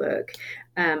a logbook,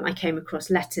 I came across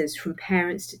letters from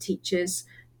parents to teachers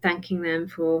thanking them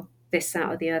for this, that,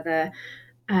 or the other.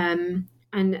 And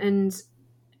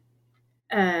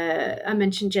I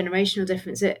mentioned generational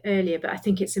difference earlier, but I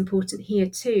think it's important here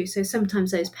too. So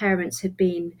sometimes those parents had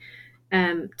been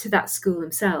to that school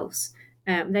themselves.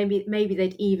 Maybe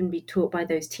they'd even be taught by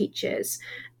those teachers.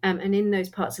 And in those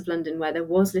parts of London where there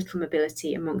was little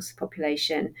mobility amongst the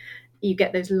population, you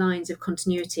get those lines of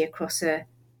continuity across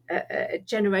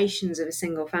generations of a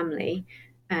single family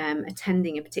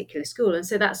attending a particular school. And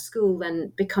so that school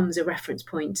then becomes a reference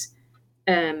point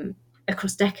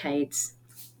across decades.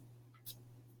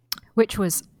 Which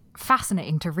was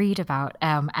fascinating to read about,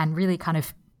 and really kind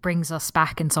of brings us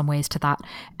back in some ways to that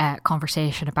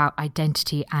conversation about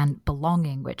identity and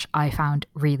belonging, which I found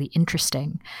really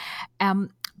interesting.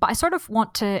 But I sort of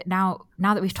want to, now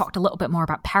that we've talked a little bit more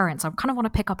about parents, I kind of want to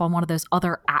pick up on one of those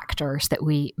other actors that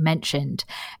we mentioned,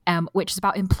 which is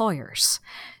about employers.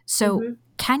 So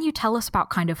Can you tell us about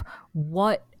kind of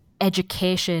what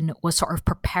education was sort of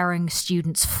preparing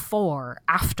students for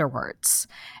afterwards,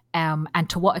 and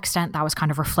to what extent that was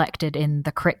kind of reflected in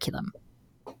the curriculum?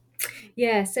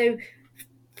 Yeah, so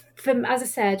as I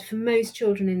said, for most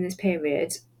children in this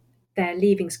period, they're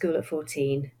leaving school at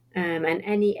 14, and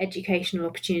any educational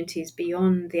opportunities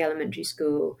beyond the elementary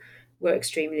school were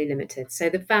extremely limited. So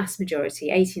the vast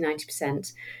majority,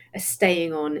 80-90%, are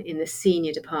staying on in the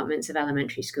senior departments of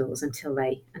elementary schools until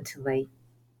they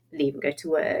leave and go to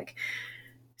work.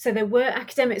 So there were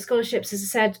academic scholarships, as I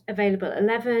said, available at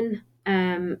 11.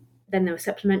 Then there were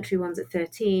supplementary ones at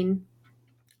 13.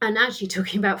 And actually,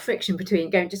 talking about friction between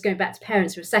going back to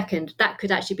parents for a second, that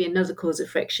could actually be another cause of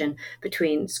friction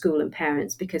between school and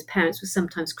parents, because parents were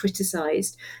sometimes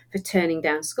criticised for turning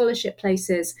down scholarship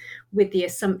places with the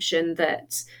assumption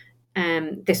that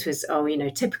this was,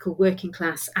 typical working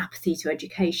class apathy to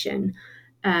education.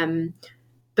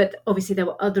 But obviously, there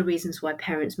were other reasons why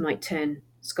parents might turn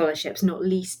scholarships, not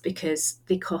least because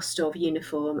the cost of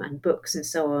uniform and books and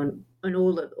so on, and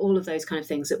all of those kind of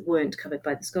things that weren't covered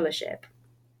by the scholarship.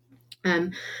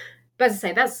 But as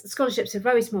I say, scholarships are a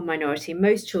very small minority.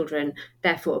 Most children,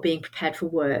 therefore, are being prepared for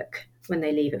work when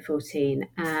they leave at 14.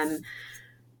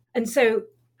 And so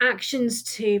actions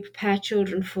to prepare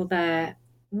children for their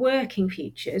working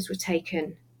futures were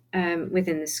taken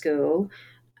within the school.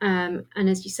 And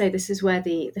as you say, this is where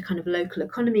the kind of local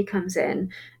economy comes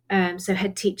in. So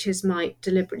head teachers might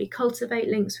deliberately cultivate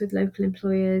links with local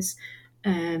employers.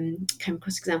 Came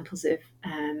across examples of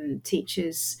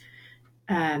teachers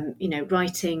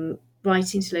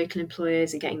writing to local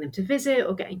employers and getting them to visit,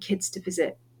 or getting kids to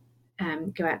visit,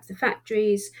 go out to the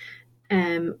factories.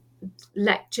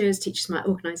 lectures. Teachers might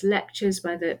organise lectures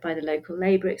by the local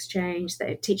labour exchange.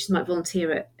 Teachers might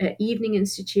volunteer at evening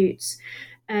institutes.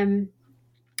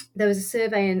 There was a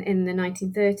survey in the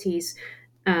 1930s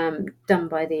done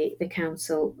by the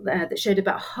council that showed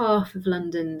about half of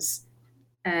London's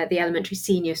the elementary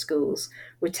senior schools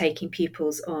were taking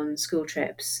pupils on school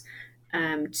trips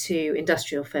to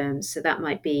industrial firms. So that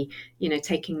might be,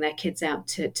 taking their kids out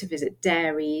to visit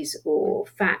dairies or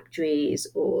factories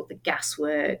or the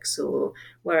gasworks or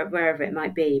wherever it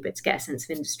might be, but to get a sense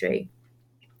of industry.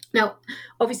 Now,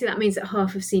 obviously, that means that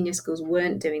half of senior schools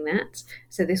weren't doing that.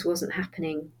 So this wasn't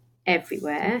happening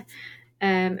everywhere.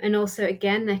 And also,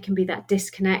 again, there can be that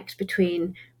disconnect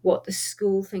between what the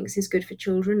school thinks is good for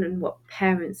children and what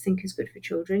parents think is good for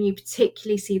children. You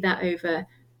particularly see that over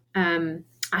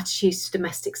attitudes to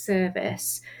domestic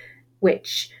service,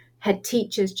 which head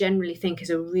teachers generally think is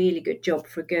a really good job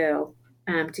for a girl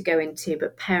to go into,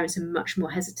 but parents are much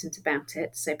more hesitant about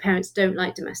it. So parents don't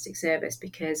like domestic service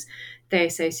because they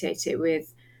associate it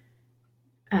with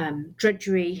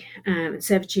drudgery and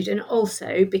servitude, and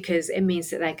also because it means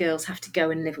that their girls have to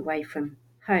go and live away from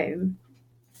home.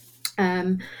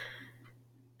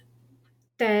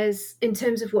 There's, in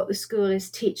terms of what the school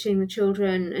is teaching the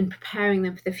children and preparing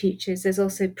them for the futures, there's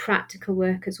also practical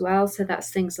work as well. So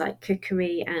that's things like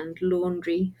cookery and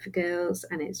laundry for girls,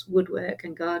 and it's woodwork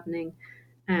and gardening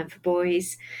for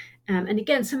boys. And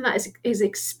again, some of that is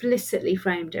explicitly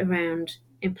framed around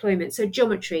employment. So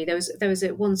geometry, there was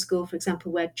at one school, for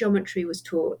example, where geometry was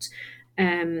taught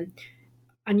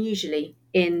unusually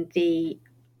in the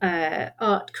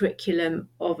art curriculum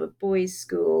of a boys'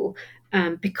 school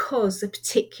because the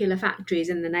particular factories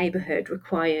in the neighbourhood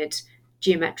required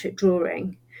geometric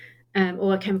drawing.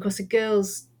 Or I came across a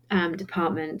girls'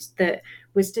 department that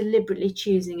was deliberately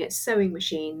choosing its sewing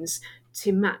machines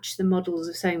to match the models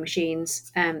of sewing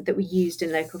machines that were used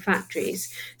in local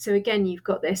factories. So again, you've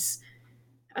got this.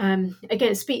 Again,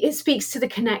 it speaks to the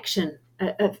connection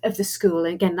of the school,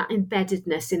 and again that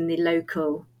embeddedness in the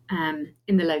local.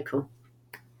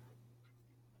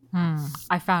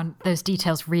 I found those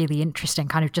details really interesting.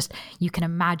 Kind of just, you can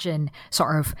imagine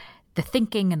sort of the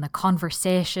thinking and the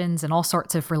conversations and all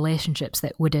sorts of relationships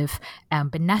that would have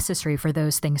been necessary for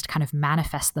those things to kind of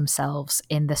manifest themselves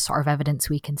in this sort of evidence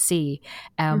we can see,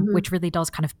 which really does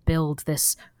kind of build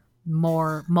this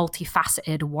more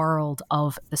multifaceted world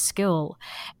of the school.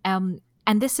 And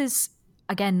this is,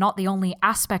 again, not the only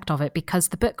aspect of it, because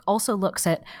the book also looks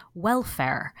at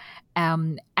welfare.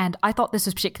 And I thought this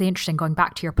was particularly interesting, going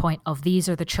back to your point of these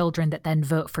are the children that then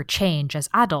vote for change as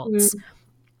adults.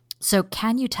 So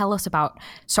can you tell us about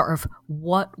sort of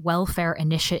what welfare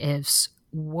initiatives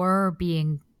were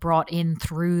being brought in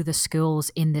through the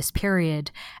schools in this period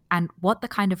and what the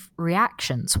kind of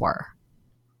reactions were?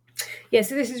 Yeah,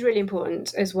 so this is really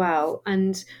important as well.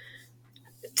 And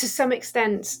to some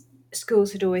extent,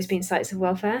 schools had always been sites of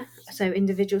welfare. So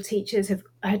individual teachers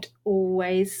had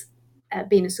always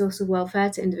been a source of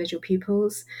welfare to individual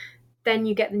pupils. Then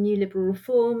you get the new liberal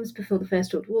reforms before the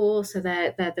First World War. So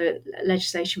they're the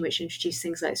legislation which introduced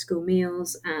things like school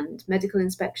meals and medical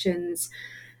inspections.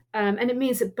 And it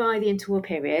means that by the interwar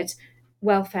period,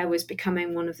 welfare was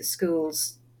becoming one of the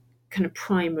school's kind of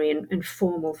primary and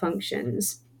formal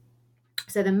functions.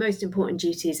 So the most important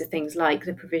duties are things like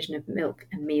the provision of milk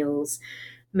and meals,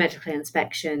 medical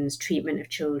inspections, treatment of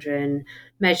children,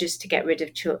 measures to get rid of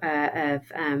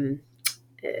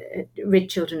rid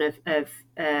children of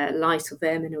lice or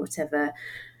vermin or whatever.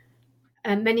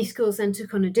 Many schools then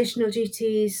took on additional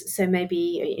duties, so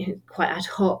maybe quite ad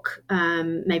hoc,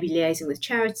 maybe liaising with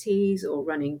charities or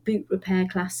running boot repair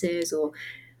classes or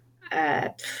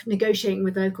negotiating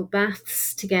with local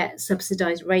baths to get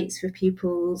subsidised rates for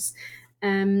pupils.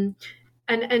 And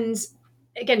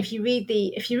again, if you read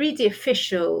the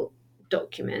official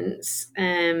documents,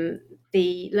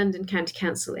 the London County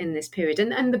Council in this period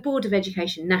and the Board of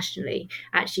Education nationally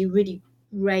actually really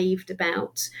raved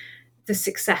about the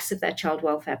success of their child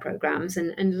welfare programmes,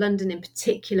 and London in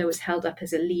particular was held up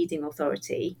as a leading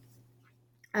authority.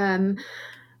 That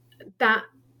kind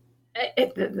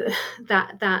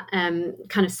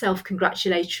of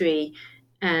self-congratulatory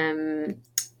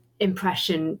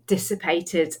impression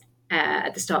dissipated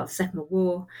at the start of the Second World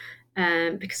War,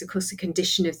 because of course the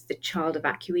condition of the child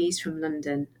evacuees from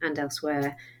London and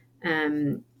elsewhere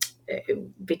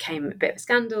it became a bit of a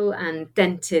scandal and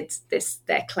dented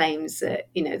their claims that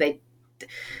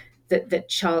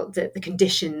the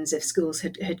conditions of schools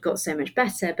had got so much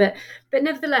better, but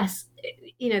nevertheless,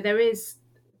 there's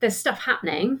stuff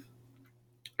happening.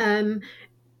 There's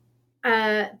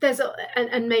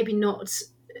and maybe not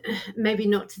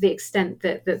to the extent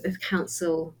that the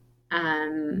council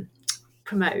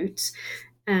promote,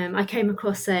 I came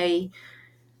across a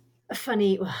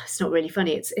funny, well, it's not really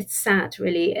funny, it's sad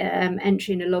really,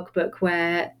 entry in a logbook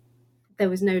where there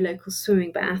was no local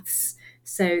swimming baths.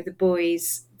 So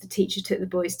the teacher took the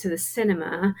boys to the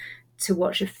cinema to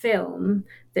watch a film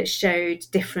that showed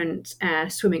different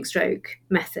swimming stroke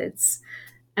methods.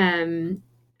 And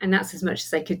that's as much as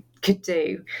they could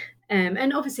do.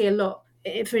 And obviously a lot,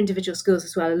 for individual schools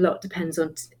as well, a lot depends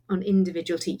on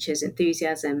individual teachers'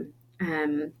 enthusiasm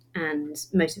and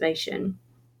motivation.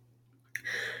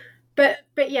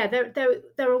 But yeah,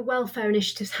 there are welfare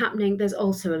initiatives happening. There's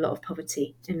also a lot of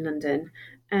poverty in London.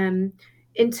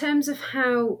 In terms of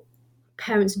how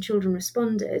parents and children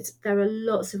responded, there are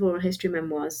lots of oral history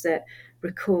memoirs that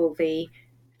recall the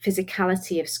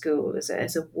physicality of school as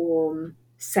a warm,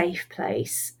 safe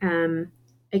place.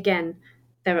 Again,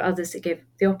 there are others that give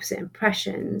the opposite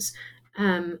impressions.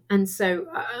 And so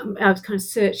I was kind of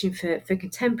searching for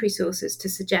contemporary sources to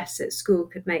suggest that school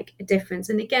could make a difference.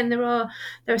 And again, there are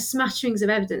smatterings of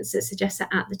evidence that suggest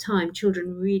that at the time,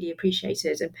 children really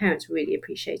appreciated and parents really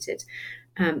appreciated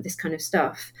this kind of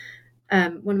stuff.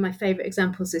 One of my favourite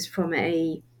examples is from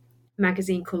a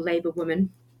magazine called Labour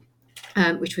Woman,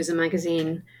 which was a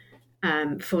magazine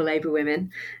for Labour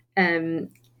women.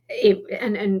 It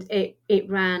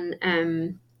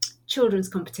ran children's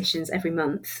competitions every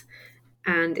month.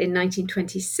 And in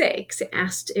 1926,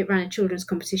 it ran a children's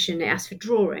competition. It asked for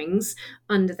drawings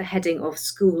under the heading of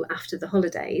School After the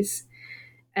Holidays.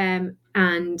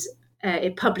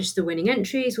 It published the winning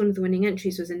entries. One of the winning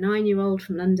entries was a 9-year-old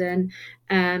from London,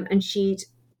 and she'd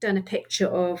done a picture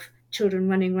of children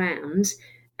running around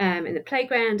in the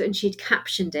playground, and she'd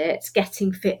captioned it,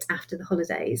 "Getting Fit After the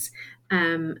Holidays."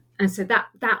 And so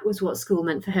that was what school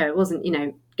meant for her. It wasn't, we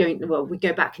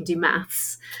go back and do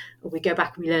maths, or we go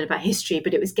back and we learn about history,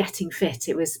 but it was getting fit.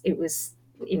 It was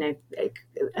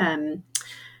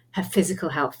her physical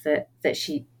health that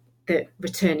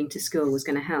returning to school was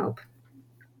going to help.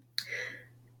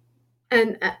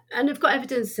 And I've got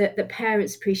evidence that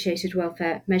parents appreciated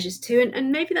welfare measures too,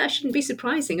 and maybe that shouldn't be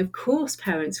surprising. Of course,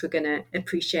 parents were going to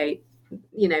appreciate,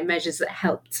 measures that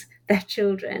helped their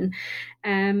children.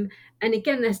 And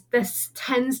again, there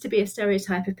tends to be a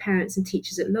stereotype of parents and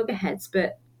teachers at loggerheads,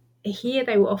 but here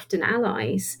they were often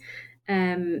allies.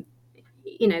 They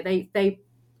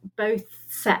both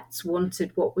sets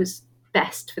wanted what was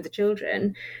best for the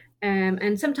children.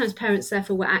 And sometimes parents,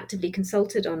 therefore, were actively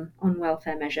consulted on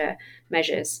welfare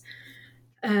measures.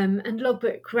 And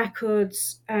logbook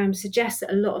records suggest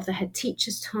that a lot of the head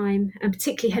teacher's time, and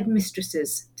particularly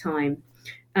headmistress's time,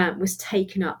 was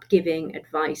taken up giving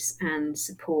advice and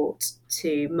support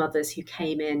to mothers who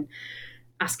came in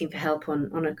asking for help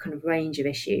on a kind of range of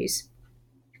issues.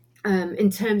 In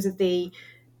terms of the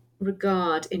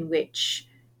regard in which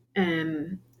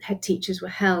head teachers were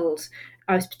held,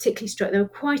 I was particularly struck. There were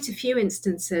quite a few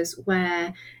instances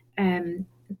where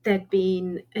there'd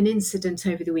been an incident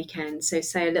over the weekend. So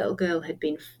say a little girl had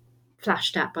been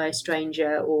flashed at by a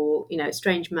stranger, or a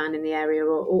strange man in the area,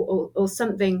 or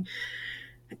something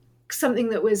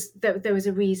that there was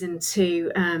a reason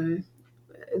to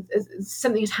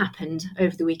something had happened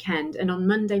over the weekend, and on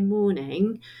Monday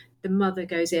morning the mother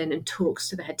goes in and talks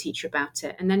to the head teacher about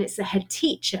it, and then it's the head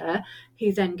teacher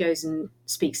who then goes and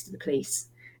speaks to the police.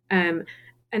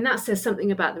 And that says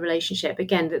something about the relationship,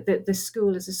 again, that the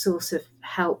school is a source of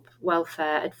help,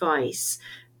 welfare, advice,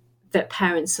 that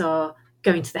parents are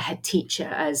going to the head teacher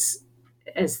as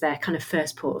their kind of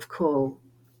first port of call.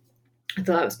 I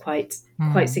thought that was quite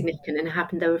significant, and it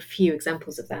happened. There were a few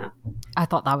examples of that. I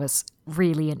thought that was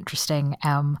really interesting,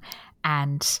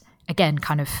 and again,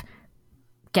 kind of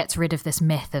gets rid of this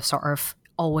myth of sort of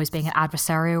always being an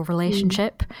adversarial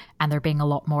relationship and there being a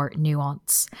lot more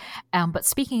nuance. But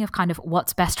speaking of kind of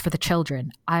what's best for the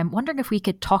children, I'm wondering if we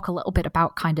could talk a little bit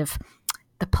about kind of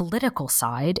the political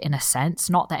side, in a sense.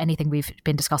 Not that anything we've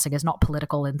been discussing is not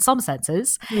political in some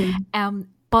senses,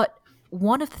 but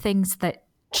one of the things that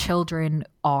children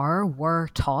were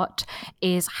taught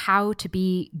is how to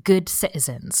be good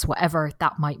citizens, whatever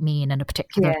that might mean in a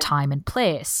particular time and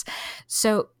place.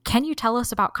 So can you tell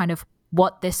us about kind of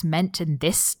what this meant in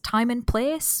this time and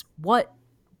place? What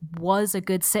was a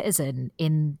good citizen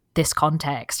in this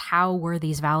context? How were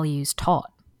these values taught?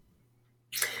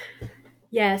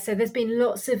 Yeah, so there's been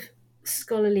lots of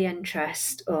scholarly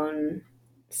interest on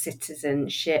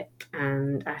citizenship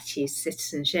and attitudes to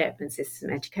citizenship and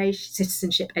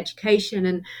citizenship education.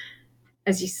 And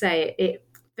as you say, it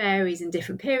varies in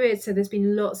different periods. So there's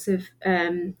been lots of,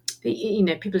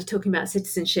 people are talking about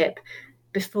citizenship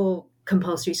before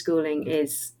compulsory schooling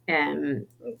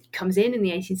comes in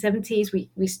the 1870s.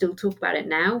 We still talk about it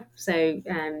now. So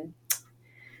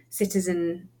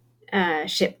citizenship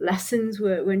lessons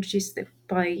were introduced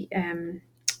by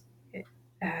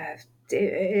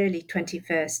early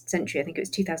 21st century. I think it was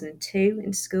 2002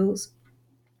 in schools.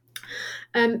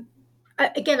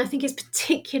 Again, I think it's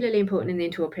particularly important in the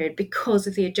interwar period because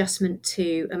of the adjustment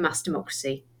to a mass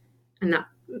democracy, and that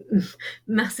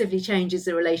massively changes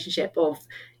the relationship of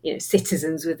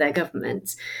citizens with their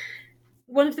governments.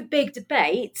 One of the big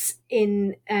debates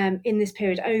in this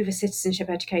period over citizenship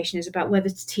education is about whether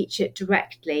to teach it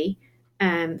directly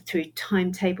through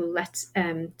timetabled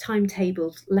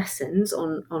lessons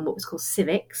on what was called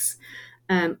civics,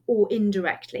 or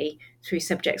indirectly through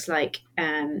subjects like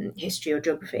history or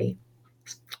geography.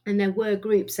 And there were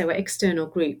external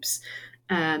groups.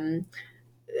 The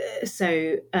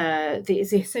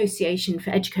Association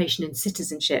for Education and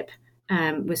Citizenship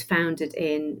was founded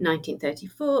in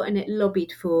 1934, and it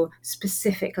lobbied for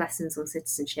specific lessons on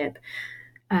citizenship.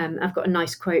 I've got a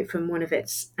nice quote from one of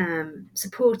its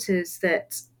supporters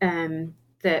that where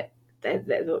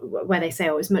they say,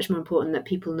 it's much more important that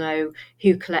people know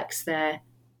who collects their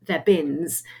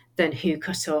bins than who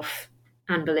cut off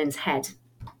Anne Boleyn's head.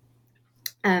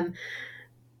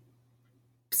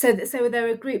 So there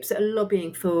are groups that are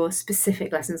lobbying for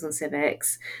specific lessons on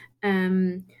civics.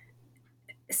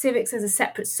 Civics as a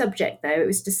separate subject, though, it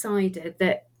was decided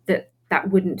that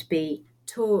wouldn't be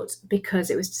taught because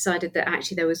it was decided that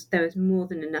actually there was more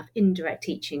than enough indirect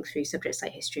teaching through subjects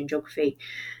like history and geography,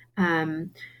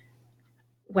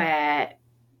 where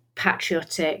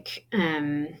patriotic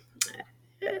kind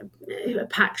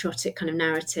of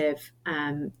narrative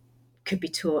could be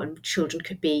taught, and children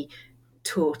could be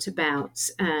taught about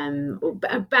or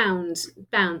bound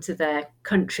to their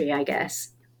country, I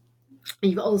guess.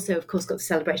 And you've also, of course, got the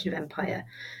celebration of empire.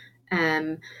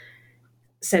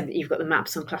 So that you've got the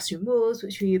maps on classroom walls,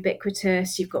 which were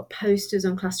ubiquitous. You've got posters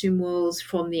on classroom walls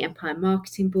from the Empire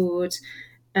Marketing Board.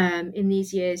 In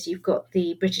these years, you've got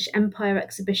the British Empire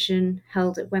exhibition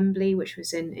held at Wembley, which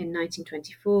was in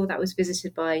 1924. That was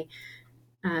visited by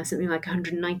something like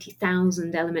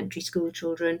 190,000 elementary school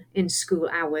children in school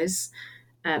hours.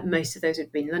 Most of those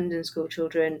had been London school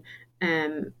children.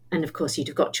 And of course, you'd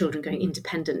have got children going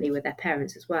independently with their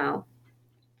parents as well.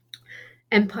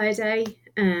 Empire Day,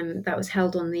 that was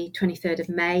held on the 23rd of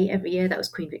May every year. That was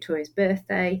Queen Victoria's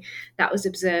birthday. That was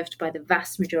observed by the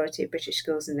vast majority of British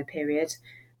schools in the period.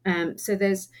 So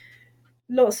there's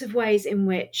lots of ways in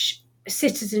which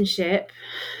citizenship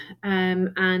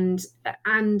and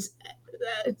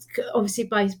obviously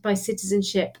by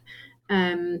citizenship,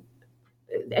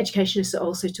 educationists are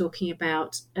also talking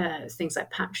about things like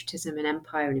patriotism and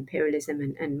empire and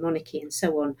imperialism and monarchy and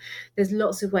so on. There's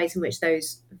lots of ways in which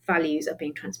those values are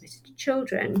being transmitted to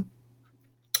children.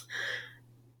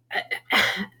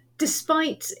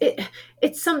 Despite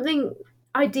it's something,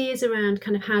 ideas around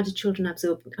kind of how do children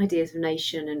absorb ideas of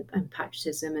nation and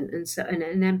patriotism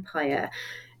and empire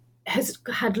has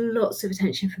had lots of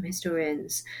attention from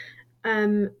historians.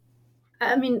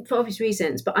 I mean, for obvious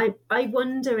reasons, but I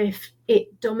wonder if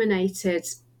it dominated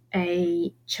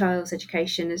a child's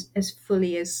education as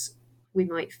fully as we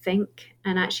might think.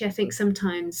 And actually, I think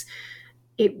sometimes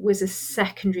it was a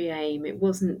secondary aim. It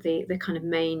wasn't the kind of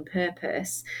main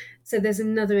purpose. So there's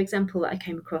another example that I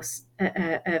came across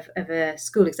of a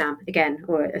school exam, again,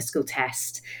 or a school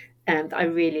test that I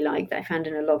really liked, that I found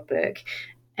in a logbook.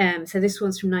 So this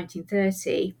one's from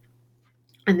 1930.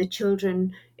 And the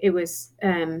children, it was,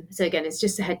 so again, it's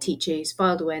just a head teacher who's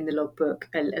filed away in the logbook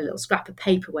a little scrap of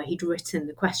paper where he'd written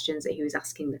the questions that he was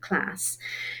asking the class.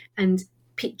 And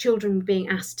children were being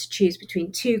asked to choose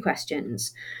between two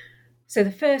questions. So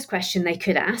the first question they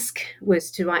could ask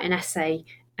was to write an essay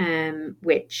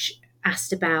which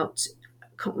asked about, I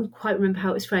can't quite remember how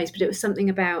it was phrased, but it was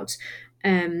something about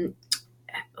why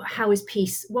is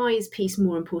peace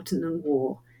more important than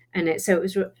war? And so it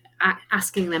was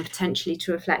asking them potentially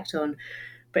to reflect on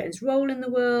Britain's role in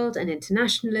the world and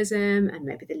internationalism and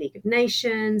maybe the League of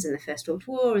Nations and the First World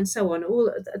War and so on,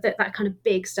 all that kind of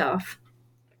big stuff.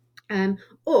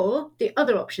 Or the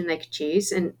other option they could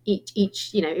choose, and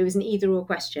each it was an either or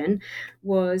question,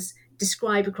 was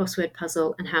describe a crossword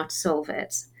puzzle and how to solve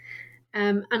it.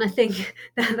 And I think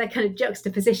that kind of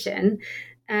juxtaposition,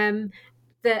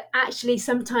 that actually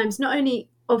sometimes not only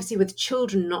obviously with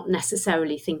children not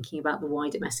necessarily thinking about the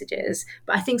wider messages,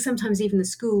 but I think sometimes even the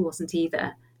school wasn't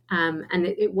either. And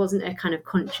it wasn't a kind of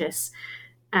conscious,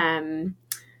 there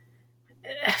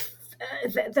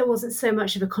wasn't so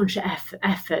much of a conscious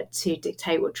effort to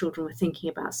dictate what children were thinking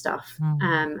about stuff.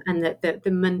 And that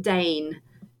the mundane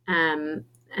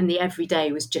the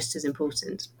everyday was just as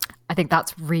important. I think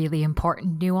that's really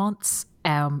important nuance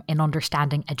in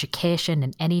understanding education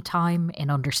in any time, in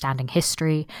understanding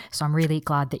history. So I'm really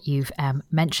glad that you've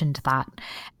mentioned that.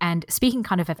 And speaking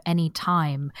kind of any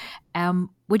time,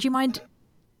 would you mind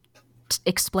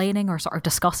explaining or sort of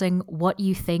discussing what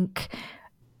you think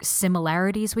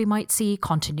similarities we might see,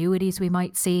 continuities we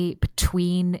might see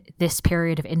between this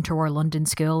period of interwar London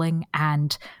schooling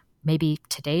and maybe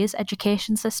today's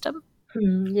education system?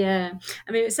 Yeah.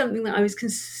 I mean, it was something that I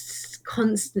was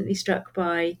constantly struck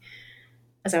by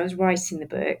as I was writing the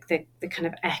book, the kind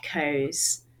of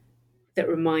echoes that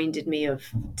reminded me of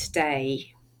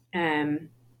today.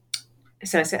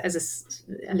 So as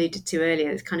I alluded to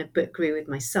earlier, this kind of book grew with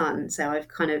my son. So I've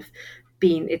kind of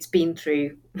it's been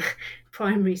through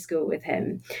primary school with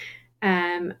him.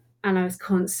 And I was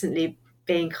constantly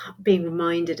being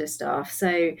reminded of stuff.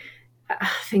 So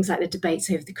things like the debates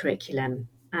over the curriculum,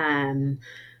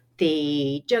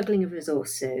 the juggling of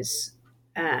resources,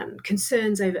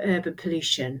 concerns over urban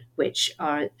pollution, which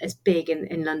are as big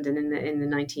in London in the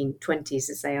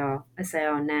 1920s as they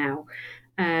are now.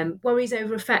 Worries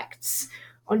over effects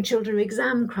on children of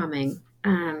exam cramming.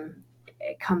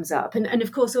 It comes up, and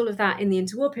of course all of that in the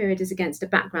interwar period is against a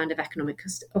background of economic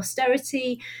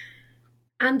austerity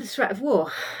and the threat of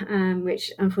war,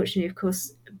 which unfortunately, of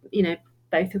course,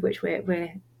 both of which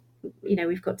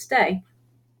we've got today.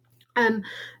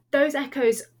 Those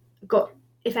echoes got,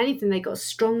 if anything, they got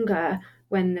stronger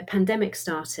when the pandemic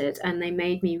started, and they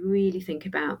made me really think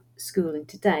about schooling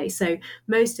today. So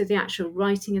most of the actual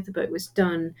writing of the book was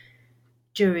done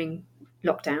during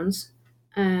lockdowns.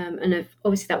 And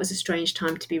obviously that was a strange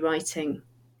time to be writing.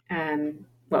 A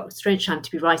strange time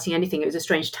to be writing anything. It was a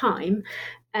strange time.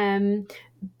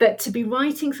 But to be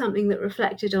writing something that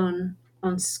reflected on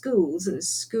schools and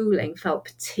schooling felt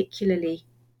particularly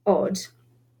odd.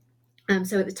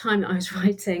 So at the time that I was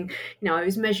writing, I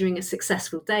was measuring a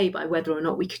successful day by whether or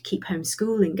not we could keep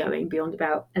homeschooling going beyond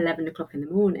about 11 o'clock in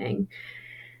the morning.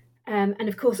 And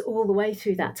of course, all the way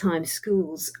through that time,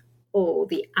 schools, or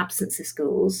the absence of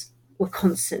schools, were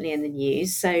constantly in the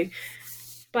news. So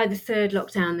by the third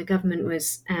lockdown, the government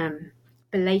was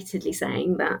belatedly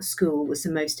saying that school was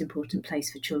the most important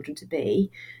place for children to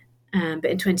be. But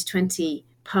in 2020,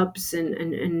 pubs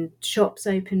and shops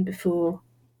opened before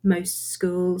most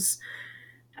schools.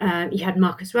 You had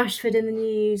Marcus Rashford in the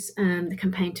news, the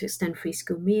campaign to extend free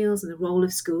school meals, and the role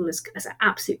of school as an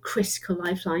absolute critical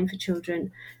lifeline for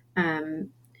children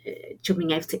being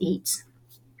able to eat.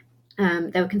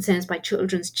 There were concerns by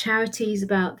children's charities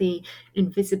about the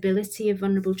invisibility of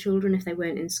vulnerable children if they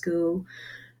weren't in school.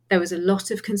 There was a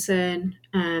lot of concern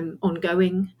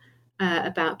ongoing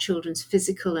about children's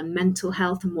physical and mental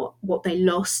health and what they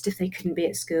lost if they couldn't be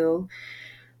at school.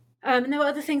 And there were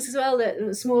other things as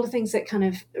well, smaller things that kind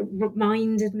of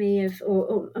reminded me of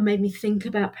or made me think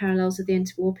about parallels of the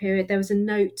interwar period. There was a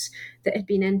note that had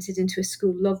been entered into a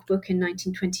school logbook in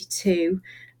 1922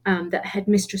 that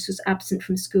headmistress was absent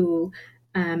from school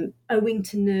owing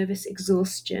to nervous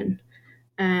exhaustion.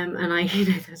 And I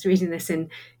was reading this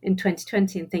in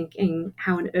 2020 and thinking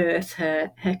how on earth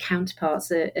her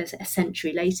counterparts a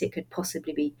century later could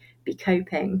possibly be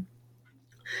coping.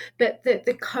 But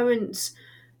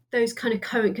those kind of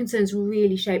current concerns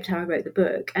really shaped how I wrote the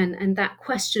book. And that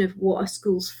question of what are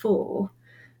schools for,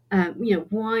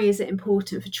 why is it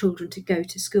important for children to go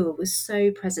to school, was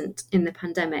so present in the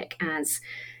pandemic as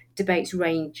debates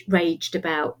raged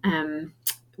about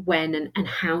when and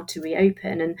how to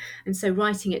reopen. And so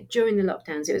writing it during the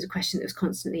lockdowns, it was a question that was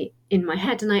constantly in my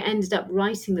head. And I ended up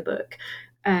writing the book,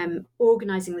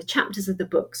 organising the chapters of the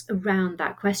books around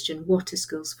that question, what are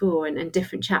schools for? And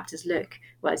different chapters look,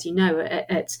 well, as you know,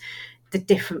 at the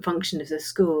different function of the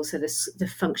school. So the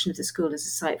function of the school as a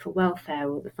site for welfare,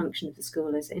 or the function of the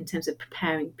school as in terms of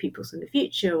preparing pupils for the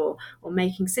future, or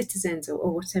making citizens,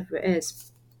 or whatever it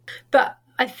is. But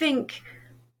I think,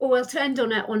 to end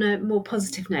on a more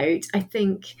positive note, I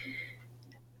think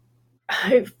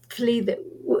hopefully that,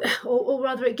 or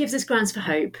rather it gives us grounds for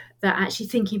hope that actually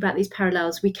thinking about these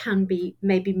parallels, we can be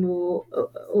maybe more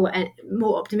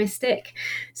optimistic.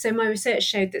 So my research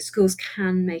showed that schools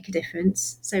can make a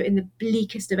difference. So in the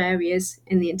bleakest of areas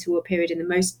in the interwar period, in the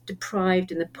most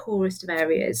deprived and the poorest of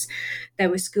areas,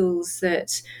 there were schools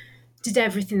that did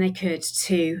everything they could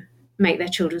to make their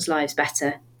children's lives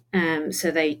better. So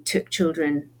they took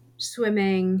children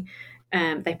swimming,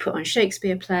 they put on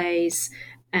Shakespeare plays,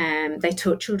 they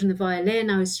taught children the violin.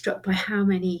 I was struck by how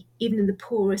many, even in the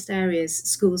poorest areas,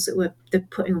 schools that were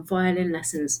putting on violin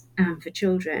lessons for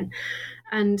children.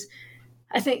 And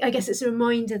I guess it's a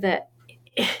reminder that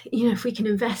if we can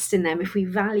invest in them, if we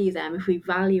value them, if we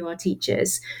value our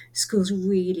teachers, schools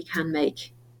really can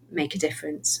make a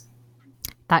difference.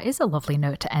 That is a lovely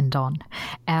note to end on.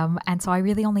 And so I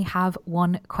really only have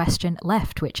one question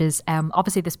left, which is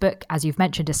obviously this book, as you've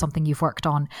mentioned, is something you've worked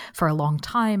on for a long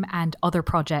time and other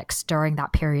projects during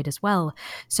that period as well.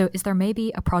 So is there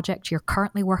maybe a project you're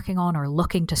currently working on or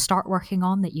looking to start working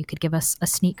on that you could give us a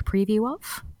sneak preview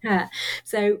of?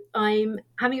 So I'm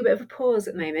having a bit of a pause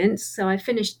at the moment. So I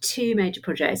finished 2 major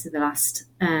projects in the last,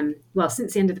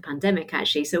 since the end of the pandemic,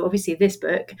 actually. So obviously this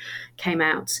book came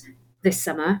out this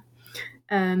summer.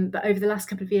 But over the last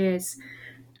couple of years,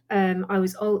 I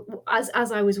was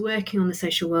as I was working on the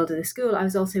social world of the school, I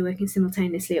was also working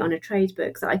simultaneously on a trade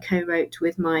book that I co-wrote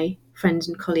with my friend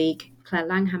and colleague Claire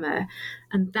Langhammer,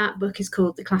 and that book is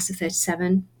called The Class of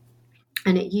 37,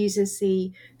 and it uses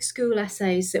the school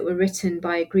essays that were written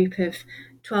by a group of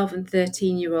 12 and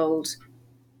 13-year-old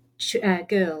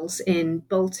girls in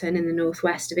Bolton in the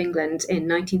northwest of England in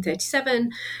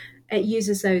 1937. It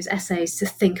uses those essays to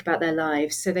think about their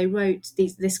lives. So they wrote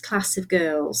this class of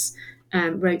girls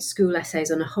wrote school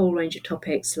essays on a whole range of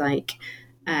topics like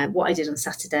what I did on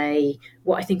Saturday,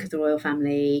 what I think of the royal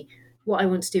family, what I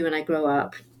want to do when I grow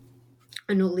up.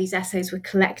 And all these essays were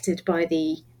collected by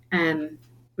the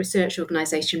research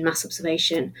organisation Mass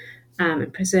Observation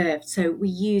and preserved. So we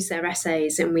use their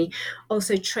essays, and we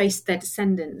also traced their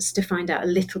descendants to find out a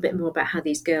little bit more about how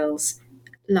these girls'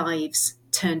 lives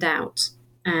turned out.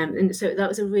 And so that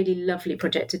was a really lovely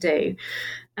project to do.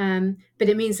 But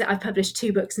it means that I've published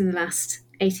 2 books in the last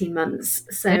 18 months.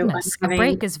 So Goodness, a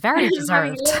break is very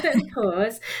deserved. A little bit of a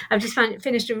pause. I've just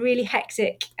finished a really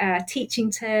hectic teaching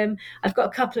term. I've got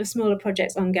a couple of smaller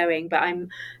projects ongoing, but I'm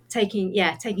taking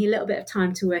a little bit of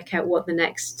time to work out what the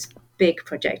next big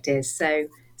project is. So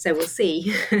we'll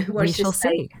see. We shall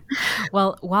see.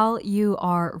 Well, while you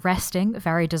are resting,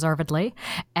 very deservedly,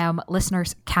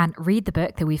 listeners can read the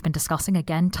book that we've been discussing,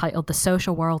 again, titled The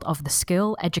Social World of the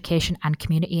School, Education and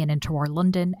Community in Interwar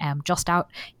London, just out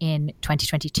in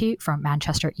 2022 from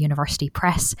Manchester University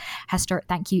Press. Hester,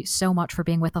 thank you so much for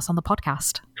being with us on the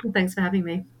podcast. Thanks for having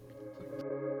me.